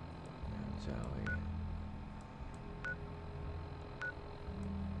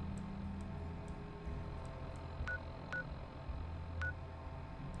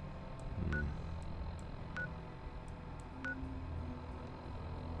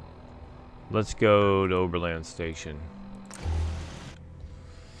 Let's go to Oberland Station.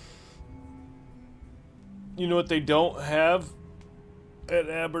 You know what they don't have at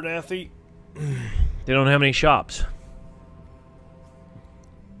Abernathy? They don't have any shops.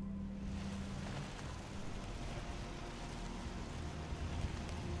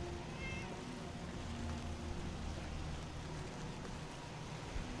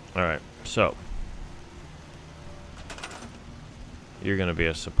 Alright, so you're gonna be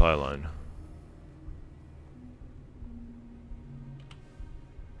a supply line.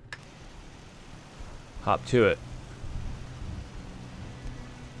 Hop to it.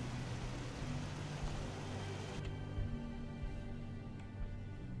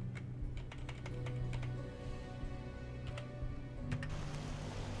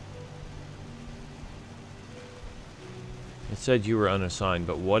 It said you were unassigned,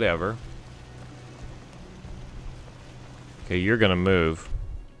 but whatever. Okay, you're gonna move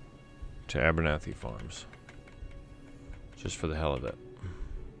to Abernathy Farms. Just for the hell of it.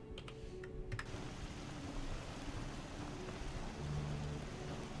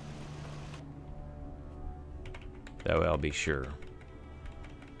 That way I'll be sure.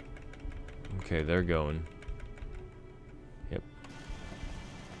 Okay, they're going. Yep.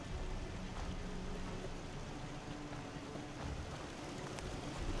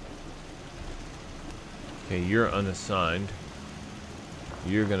 Okay, you're unassigned.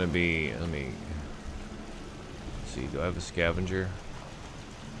 You're gonna be, let me see, do I have a scavenger?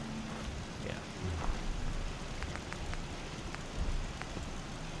 Yeah.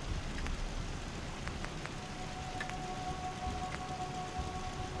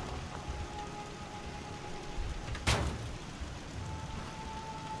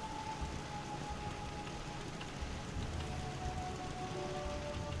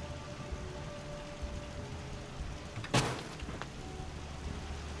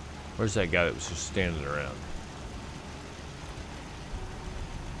 Where's that guy that was just standing around?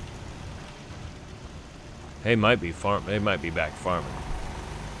 They might be they might be back farming.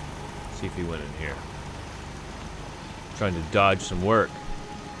 See if he went in here. Trying to dodge some work.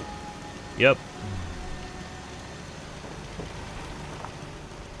 Yep.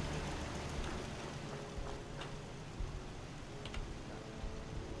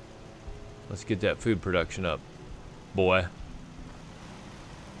 Let's get that food production up, boy.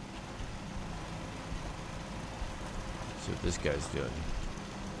 See what this guy's doing.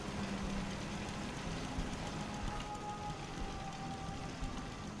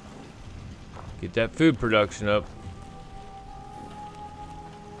 Get that food production up.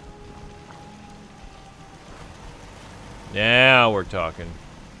 Now we're talking.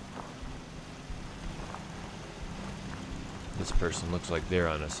 This person looks like they're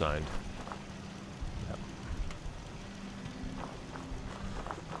unassigned.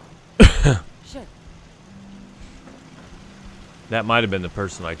 Yep. Shit. That might have been the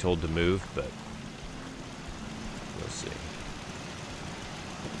person I told to move, but we'll see.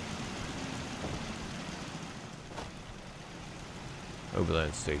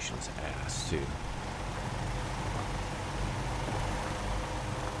 Overland Station's ass, too.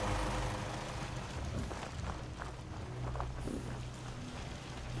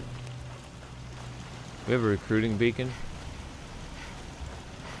 We have a recruiting beacon.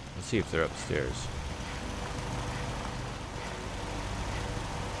 Let's see if they're upstairs.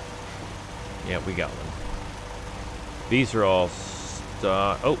 Yeah, we got one. These are all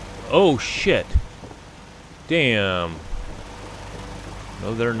oh shit. Damn.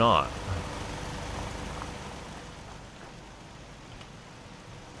 No, they're not.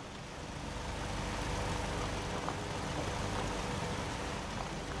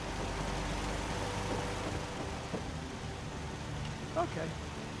 Okay.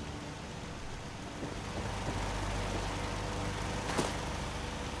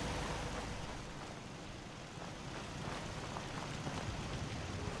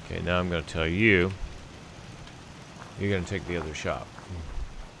 Okay, now I'm going to tell you, you're going to take the other shop.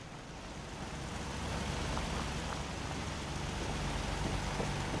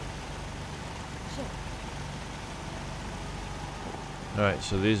 Alright,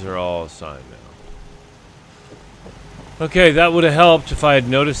 so these are all assigned now. Okay, that would have helped if I had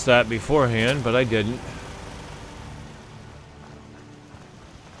noticed that beforehand, but I didn't.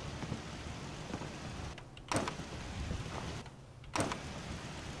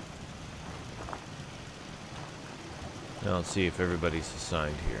 Now let's see if everybody's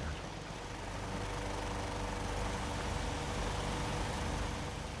assigned here.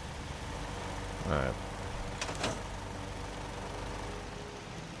 Alright.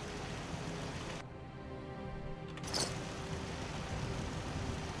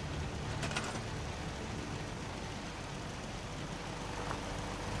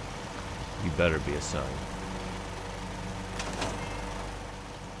 You better be assigned.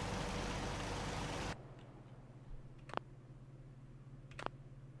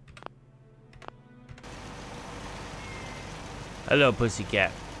 Hello,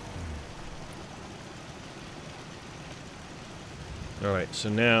 pussycat. Alright, so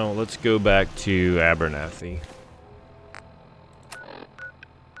now let's go back to Abernathy.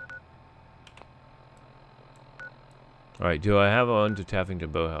 Alright, do I have on to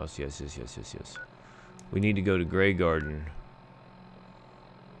Taffington Bowhouse? Yes. We need to go to Grey Garden.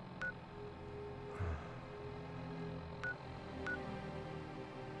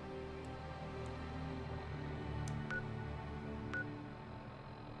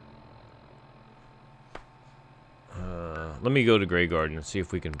 Let me go to Grey Garden and see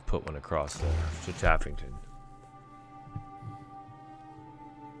if we can put one across there to Taffington.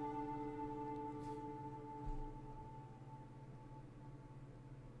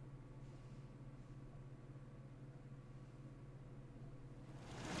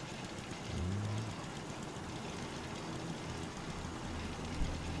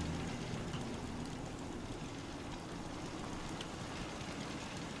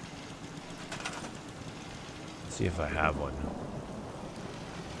 Let's see if I have one.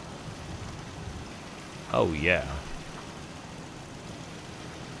 Oh, yeah.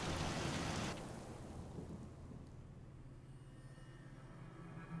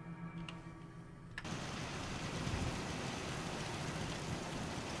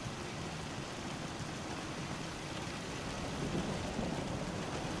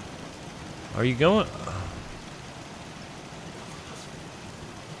 Are you going?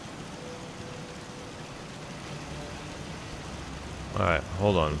 Alright,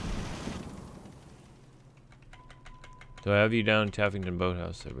 hold on. Do I have you down Taffington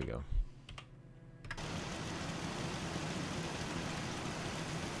Boathouse? There we go.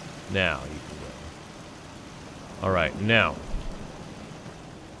 Now you can go. Alright, now.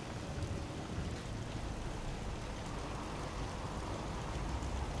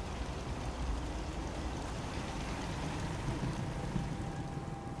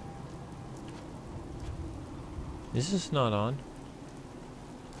 Is this not on?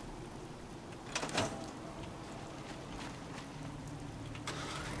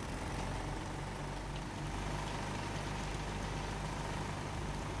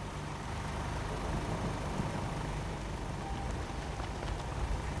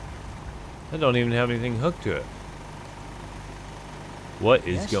 I don't even have anything hooked to it. What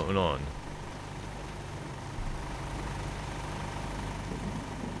is going on?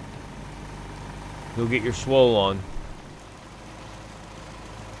 Go get your swole on.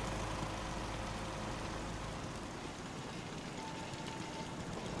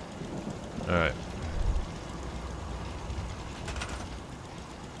 Alright.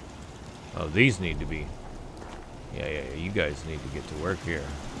 Oh, these need to be... Yeah, you guys need to get to work here.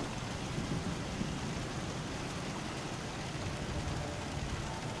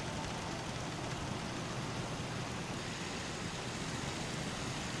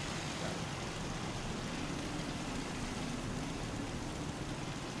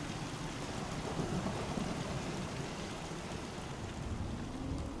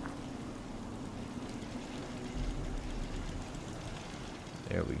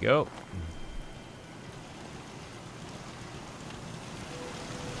 There we go.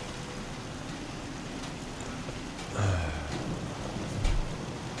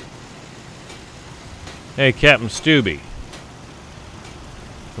 Hey, Captain Stubby.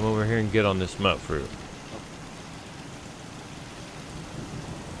 Come over here and get on this mut fruit.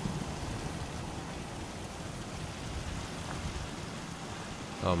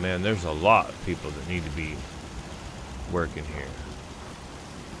 Oh man, there's a lot of people that need to be working here.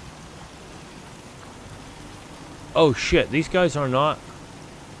 Oh shit, these guys are not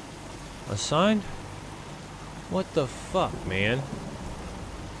assigned? What the fuck, man?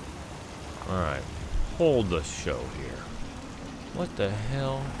 Alright, hold the show here. What the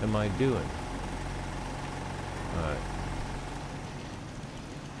hell am I doing? Alright.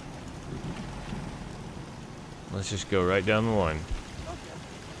 Let's just go right down the line.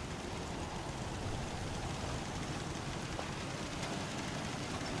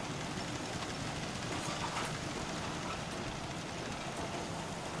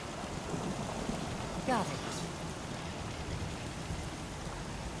 Got it.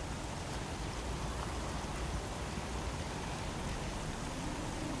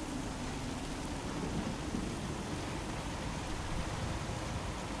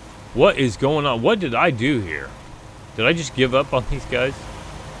 What is going on? What did I do here? Did I just give up on these guys?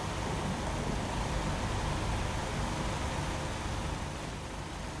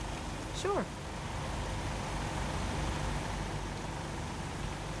 Sure.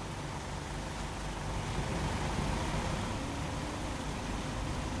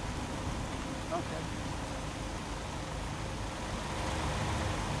 Okay.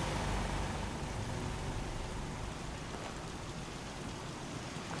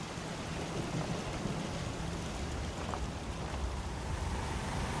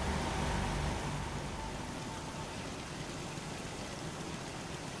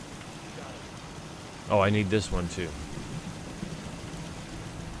 Oh, I need this one too.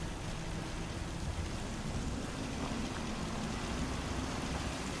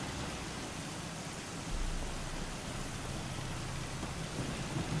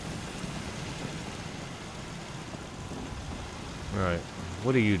 Alright,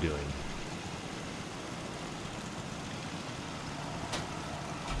 what are you doing?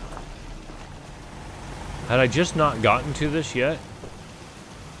 Had I just not gotten to this yet?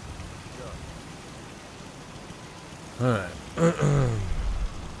 Alright.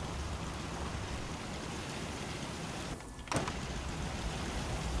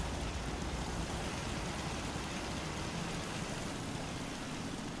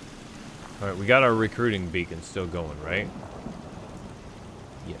 Alright, we got our recruiting beacon still going, right?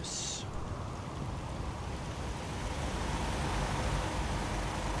 Yes.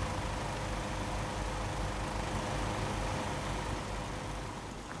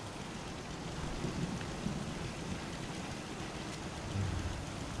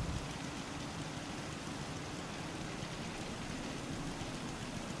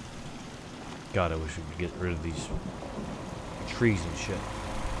 God, I wish we could get rid of these trees and shit.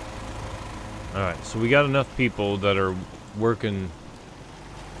 Alright, so we got enough people that are working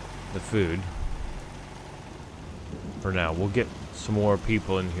the food. For now, we'll get some more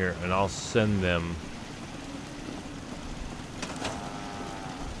people in here and I'll send them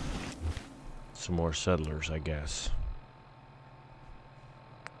some more settlers, I guess.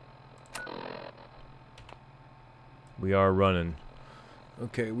 We are running.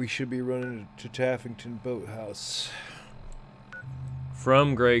 Okay, we should be running to Taffington Boathouse.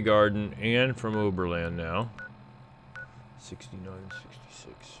 From Grey Garden and from Oberland now. 69,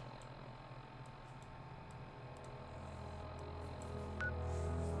 66.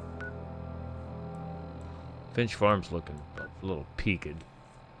 Finch Farm's looking a little peaked.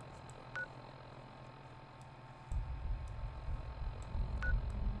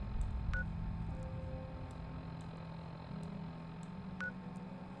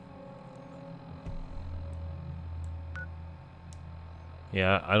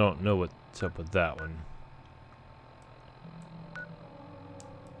 Yeah, I don't know what's up with that one.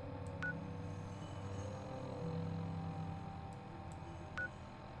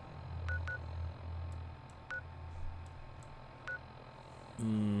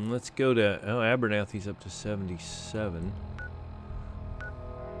 Let's go to... Oh, Abernathy's up to 77.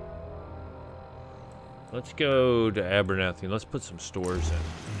 Let's go to Abernathy. Let's put some stores in.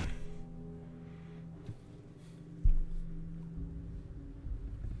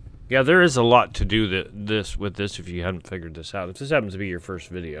 Yeah, there is a lot to do with this if you haven't figured this out. If this happens to be your first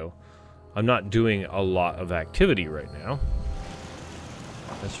video, I'm not doing a lot of activity right now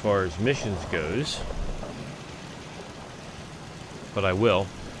as far as missions goes, but I will.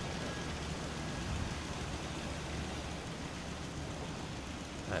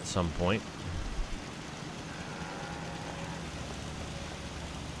 At some point.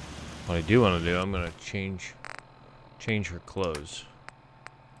 What I do want to do, I'm going to change her clothes.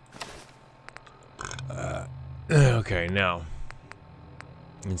 Okay, now,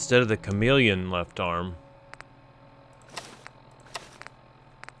 instead of the chameleon left arm,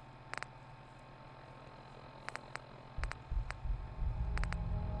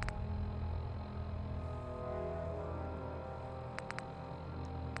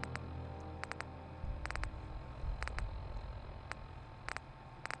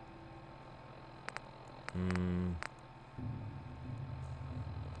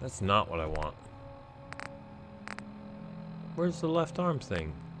 that's not what I want. Where's the left arm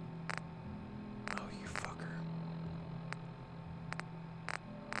thing? Oh, you fucker.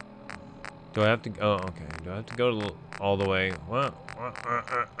 Do I have to... Oh, okay. Do I have to go to all the way? What?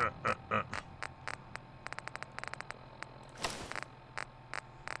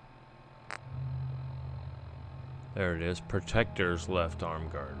 There it is. Protector's left arm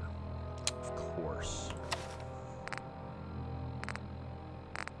guard. Of course.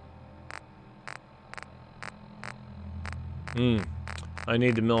 I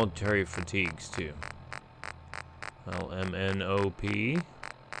need the military fatigues too. LMNOP.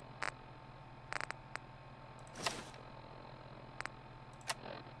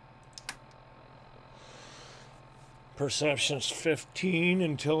 Perception's 15,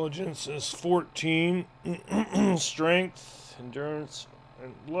 intelligence is 14, strength, endurance,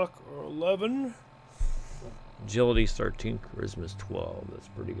 and luck are 11. Agility's 13, charisma's 12. That's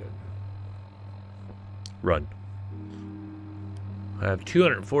pretty good. Run. I have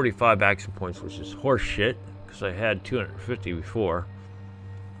 245 action points, which is horse shit, because I had 250 before.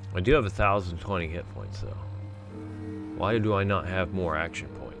 I do have 1,020 hit points, though. Why do I not have more action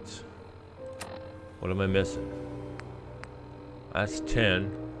points? What am I missing? That's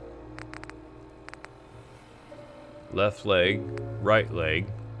 10. Left leg, right leg.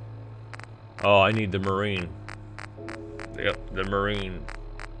 Oh, I need the Marine. Yep, the Marine.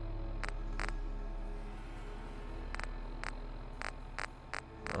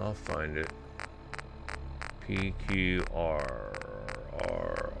 I'll find it. PQR.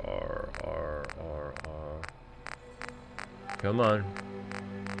 R. Come on.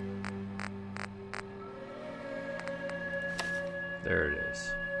 There it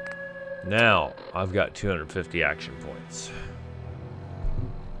is. Now, I've got 250 action points.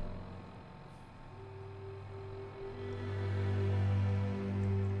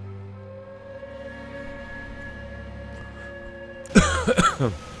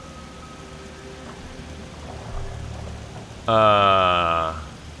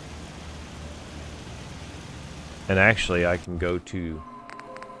 And actually, I can go to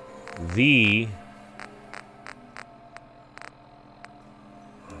the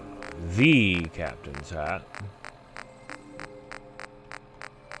captain's hat.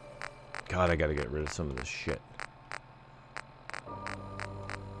 God, I gotta get rid of some of this shit.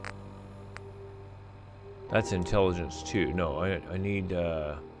 That's intelligence too. No, I need,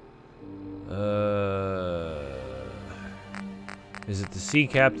 is it the sea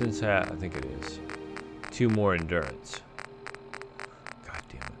captain's hat? I think it is. 2 more endurance. God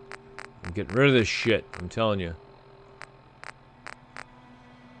damn it. I'm getting rid of this shit. I'm telling you.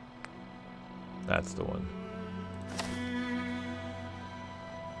 That's the one.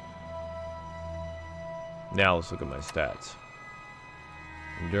 Now let's look at my stats.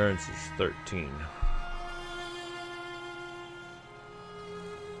 Endurance is 13.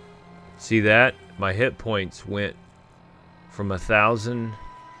 See that? My hit points went from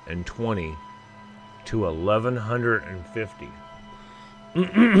 1,020 to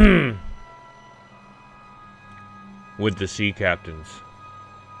 1,150. With the sea captain's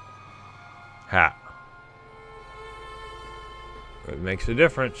hat. It makes a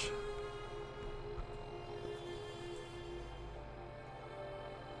difference.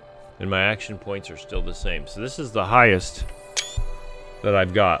 And my action points are still the same. So this is the highest that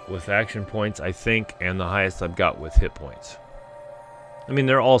I've got with action points, I think, and the highest I've got with hit points. I mean,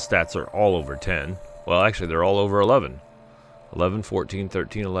 they're all stats are all over 10. Well, actually, they're all over 11. 11, 14,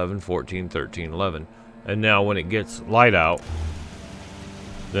 13, 11, 14, 13, 11. And now when it gets light out,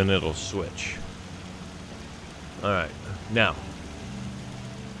 then it'll switch. Alright, now.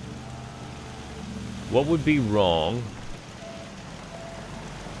 What would be wrong?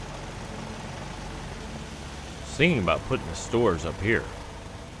 I was thinking about putting the stores up here.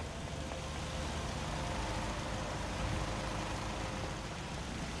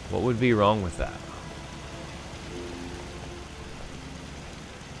 What would be wrong with that?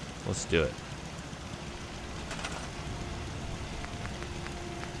 Let's do it.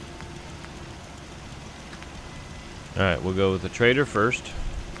 Alright, we'll go with the trader first.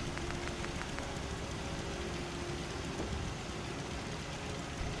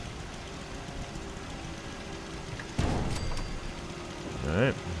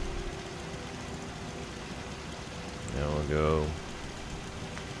 Alright. Now we'll go.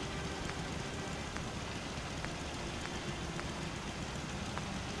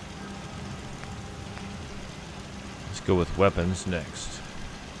 Let's go with weapons next.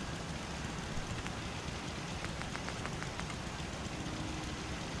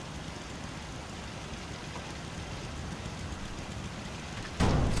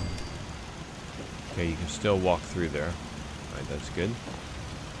 Okay, you can still walk through there. Alright, that's good.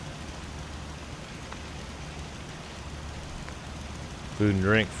 Food and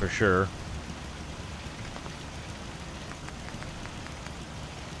drink for sure.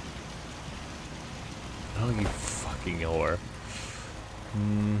 Oh, you fucking whore.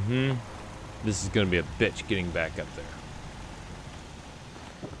 Mm-hmm. This is gonna be a bitch getting back up there.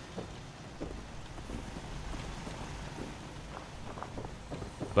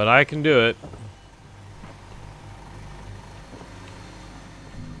 But I can do it.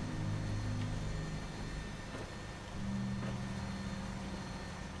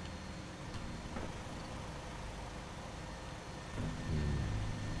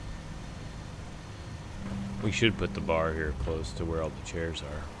 We should put the bar here close to where all the chairs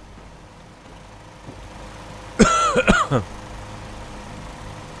are.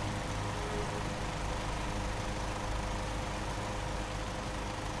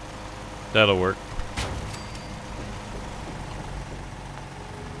 That'll work.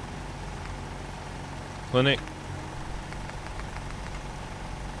 Clinic.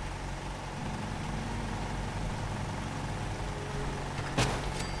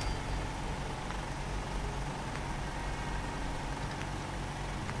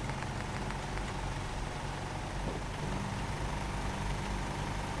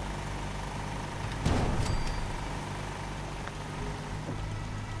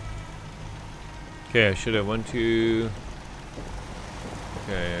 Okay, I should have 1, 2.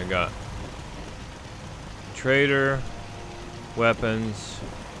 Okay, I got trader, weapons,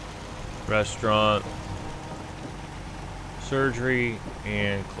 restaurant, surgery,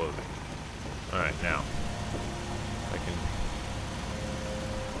 and clothing. Alright, now I can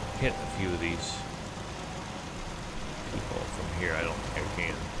hit a few of these people from here. I don't think I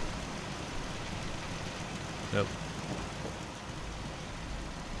can. Nope.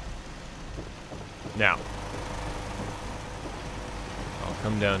 Now, I'll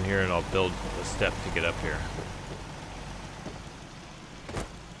come down here and I'll build a step to get up here.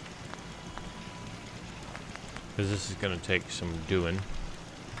 Because this is going to take some doing.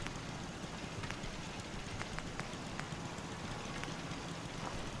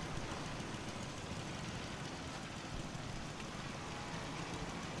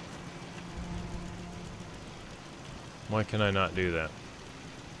 Why can I not do that?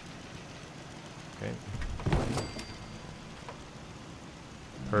 Okay.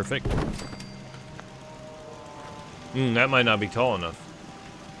 Perfect. That might not be tall enough.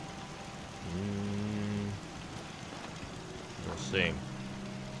 We'll see.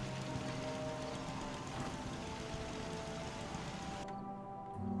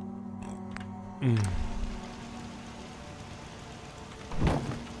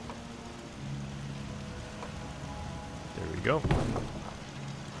 There we go.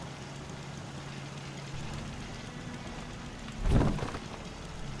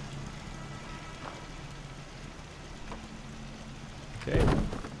 Okay.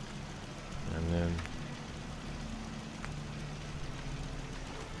 And then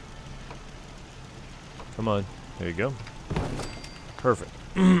come on. There you go. Perfect.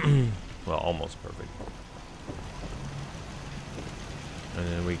 Well, almost perfect. And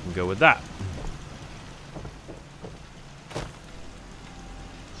then we can go with that.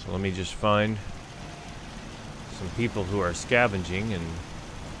 So let me just find some people who are scavenging, and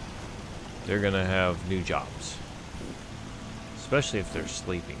they're gonna have new jobs. Especially if they're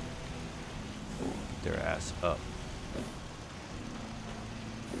sleeping. Get their ass up.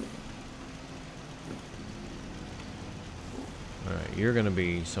 Alright, you're gonna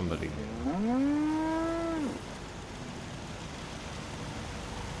be somebody new.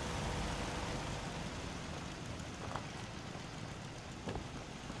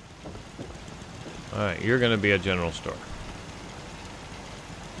 Alright, you're gonna be a general store.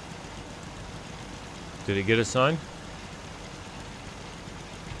 Did he get a sign?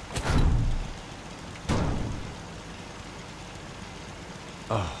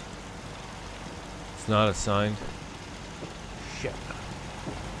 Oh. It's not assigned. Shit.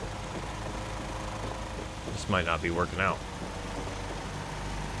 This might not be working out.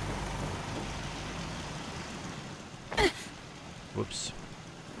 Whoops.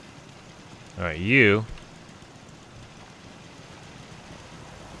 Alright, you.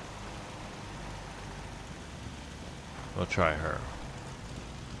 I'll try her.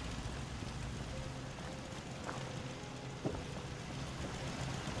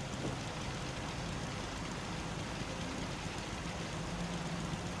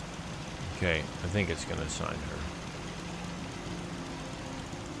 Okay, I think it's gonna assign her.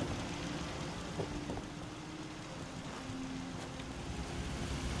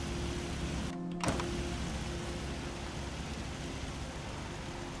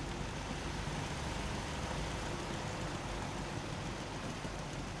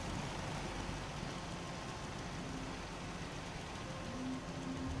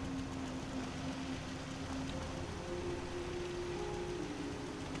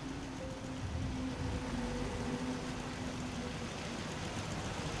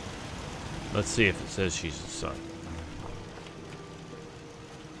 Let's see if it says she's a son.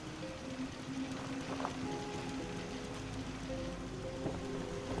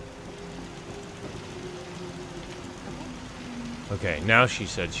 Okay, now she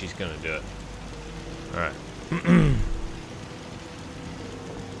said she's gonna do it. Alright.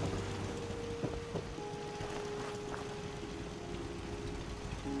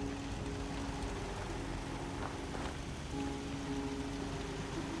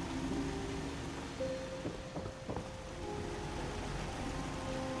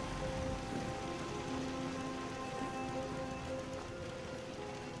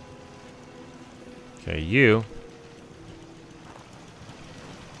 Okay, you're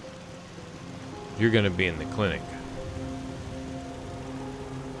gonna be in the clinic.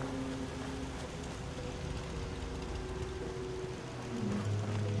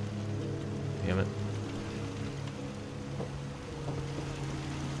 Damn it.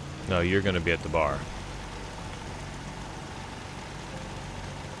 No, you're gonna be at the bar.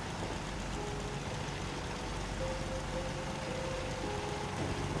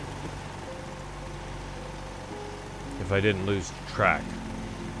 If I didn't lose track.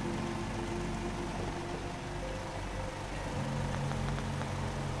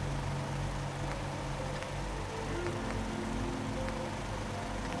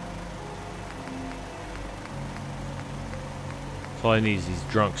 All I need is these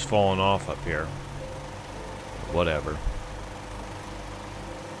drunks falling off up here. Whatever.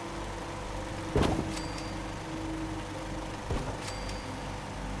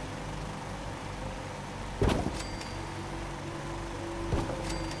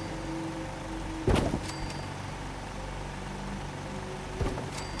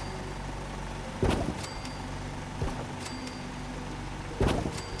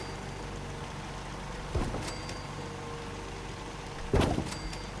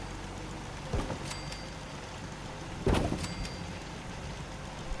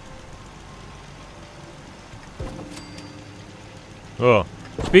 Oh,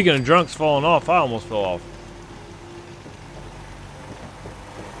 speaking of drunks falling off, I almost fell off.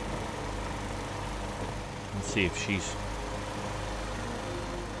 Let's see if she's...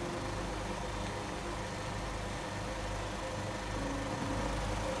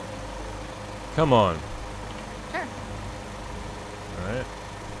 Come on. Sure. Alright.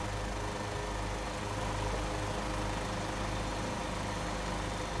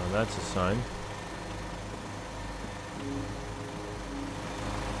 Well, that's a sign.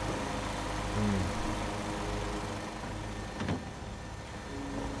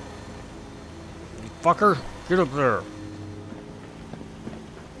 Fucker, get up there.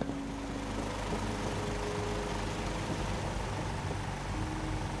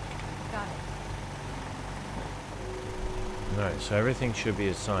 Got it. Alright, so everything should be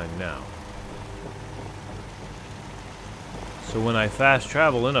assigned now. So when I fast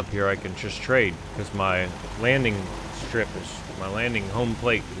travel in up here, I can just trade, because my landing strip is, my landing home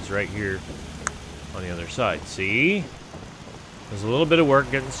plate is right here on the other side. See? There's a little bit of work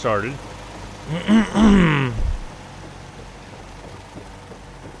getting started.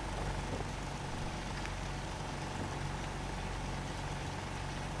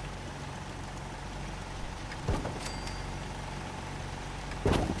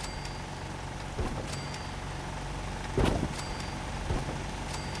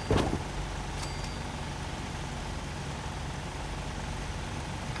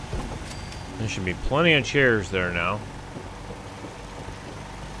 There should be plenty of chairs there now.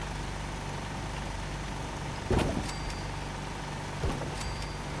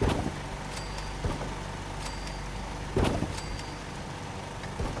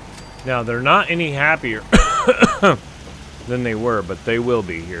 Now, they're not any happier than they were, but they will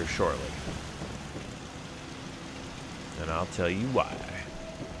be here shortly. And I'll tell you why.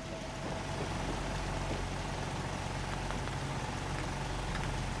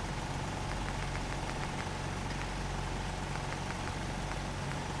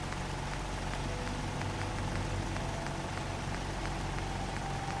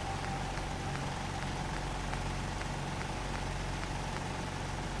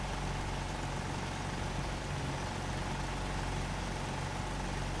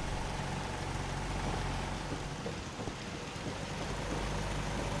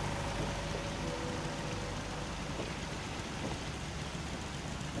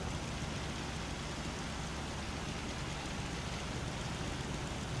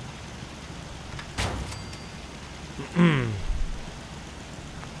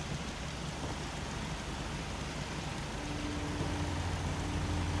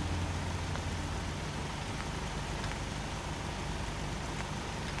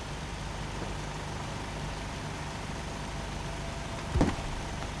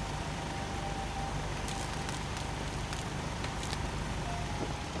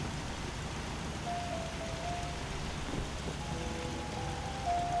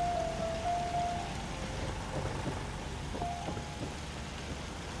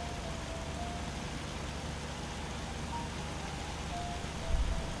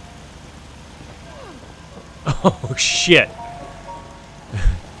 Oh, shit.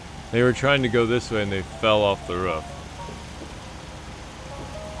 They were trying to go this way and they fell off the roof.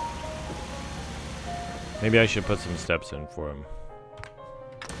 Maybe I should put some steps in for him.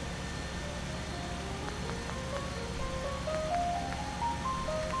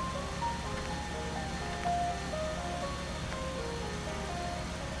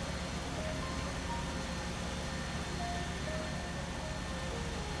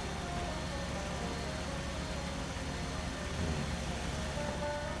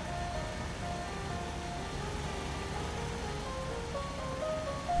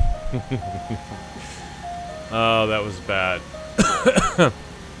 Oh, that was bad.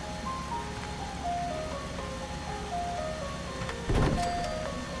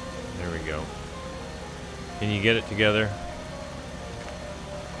 There we go. Can you get it together?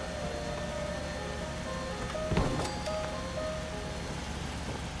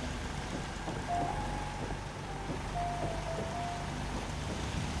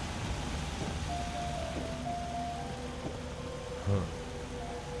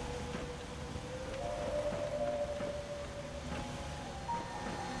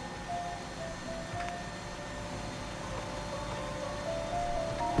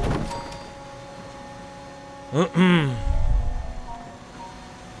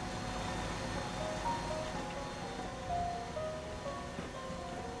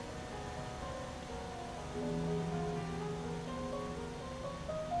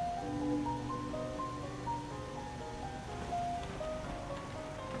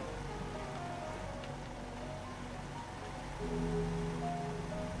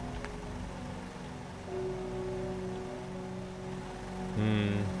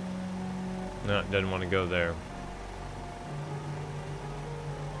 No, it doesn't want to go there.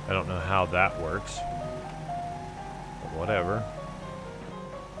 I don't know how that works. But whatever.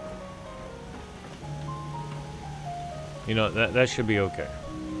 You know, that should be okay.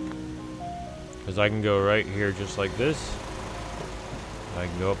 Because I can go right here just like this. I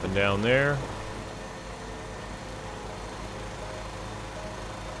can go up and down there.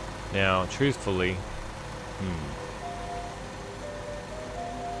 Now, truthfully,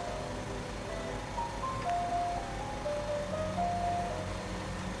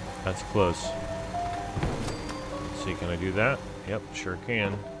 that's close. Let's see, can I do that? Yep, sure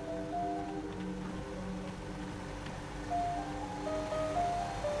can.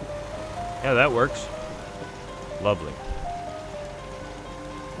 Yeah, that works. Lovely.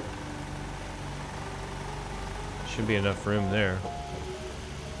 Should be enough room there.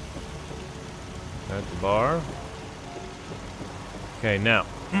 At the bar. Okay, now.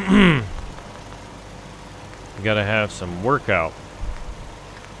 We gotta have some workout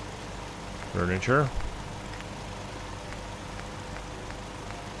furniture.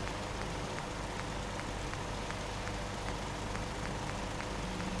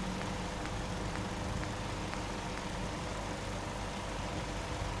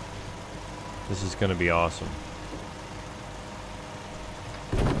 This is gonna be awesome.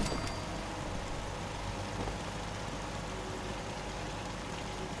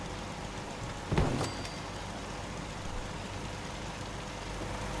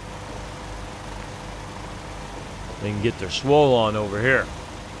 They can get their swole on over here.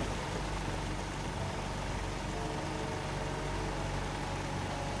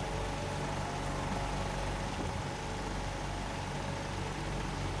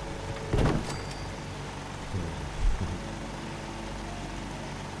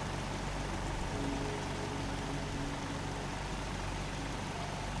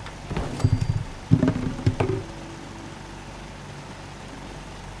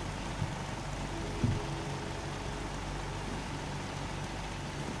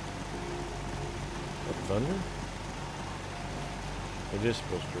 Thunder? It is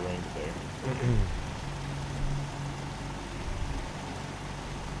supposed to rain today.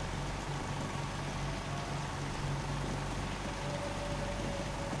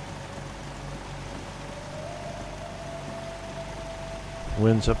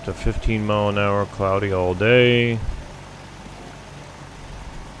 Winds up to 15 mile an hour, cloudy all day.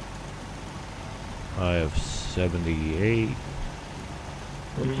 High of 78.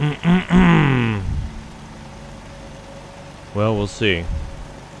 Well, we'll see.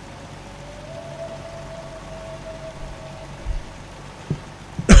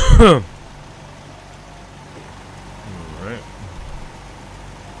 All right.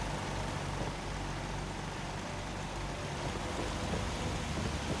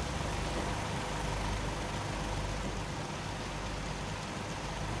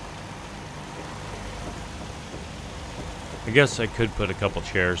 I guess I could put a couple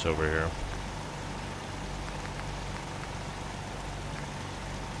chairs over here.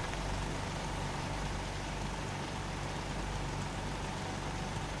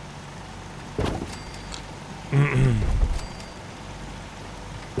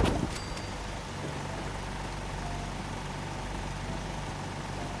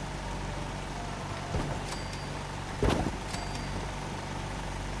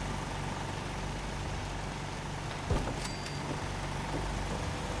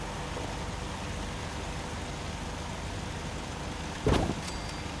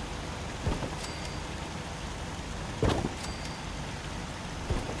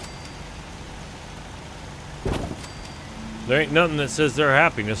 There ain't nothing that says their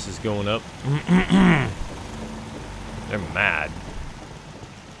happiness is going up. They're mad.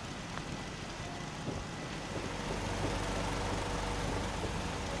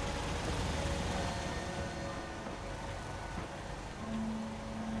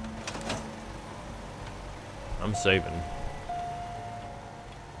 I'm saving.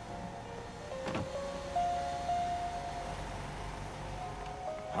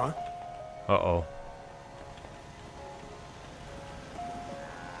 Huh? Uh-oh.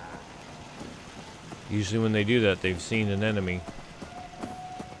 Usually when they do that, they've seen an enemy.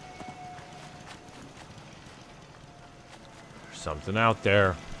 There's something out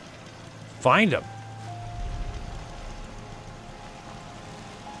there. Find them.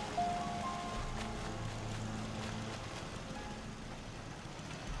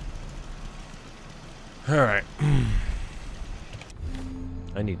 All right.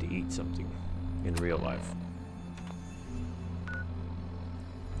 I need to eat something in real life.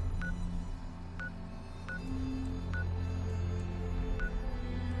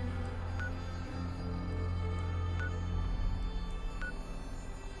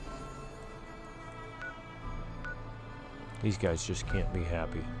 These guys just can't be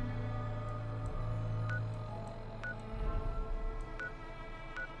happy.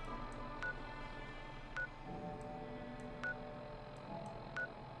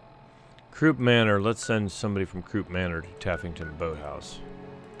 Croup Manor. Let's send somebody from Croup Manor to Taffington Boathouse.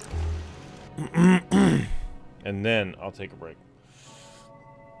 And then I'll take a break.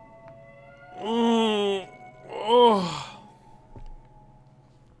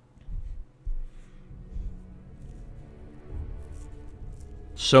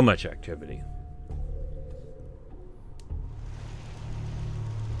 So much activity.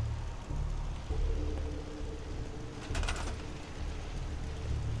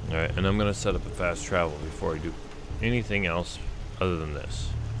 Alright, and I'm going to set up a fast travel before I do anything else other than this.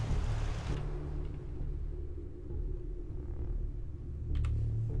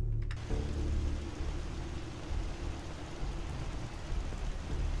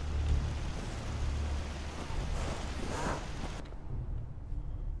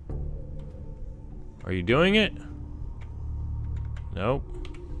 Are you doing it? Nope.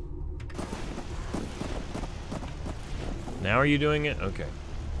 Now are you doing it? Okay.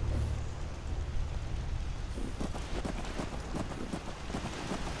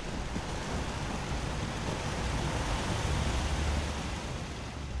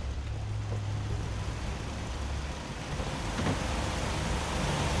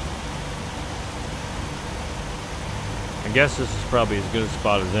 I guess this is probably as good a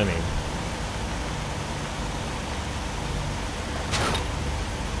spot as any.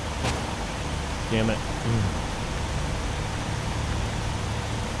 Damn it.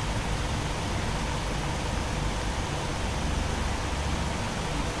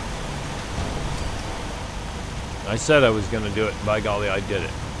 I said I was going to do it. By golly, I did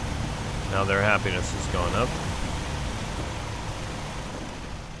it. Now their happiness is going up.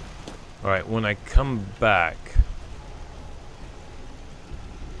 Alright, when I come back...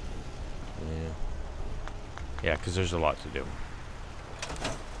 Yeah, because there's a lot to do.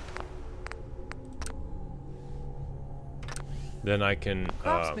 Then I can...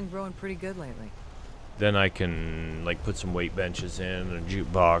 Crop's been growing pretty good lately. Then I can, like, put some weight benches in, a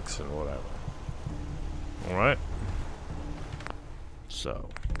jukebox, and whatever. Alright? So.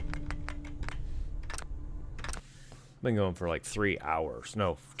 Been going for like 3 hours.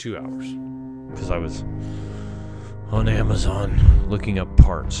 No, 2 hours. Because I was on Amazon looking up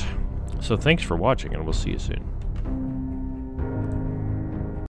parts. So thanks for watching, and we'll see you soon.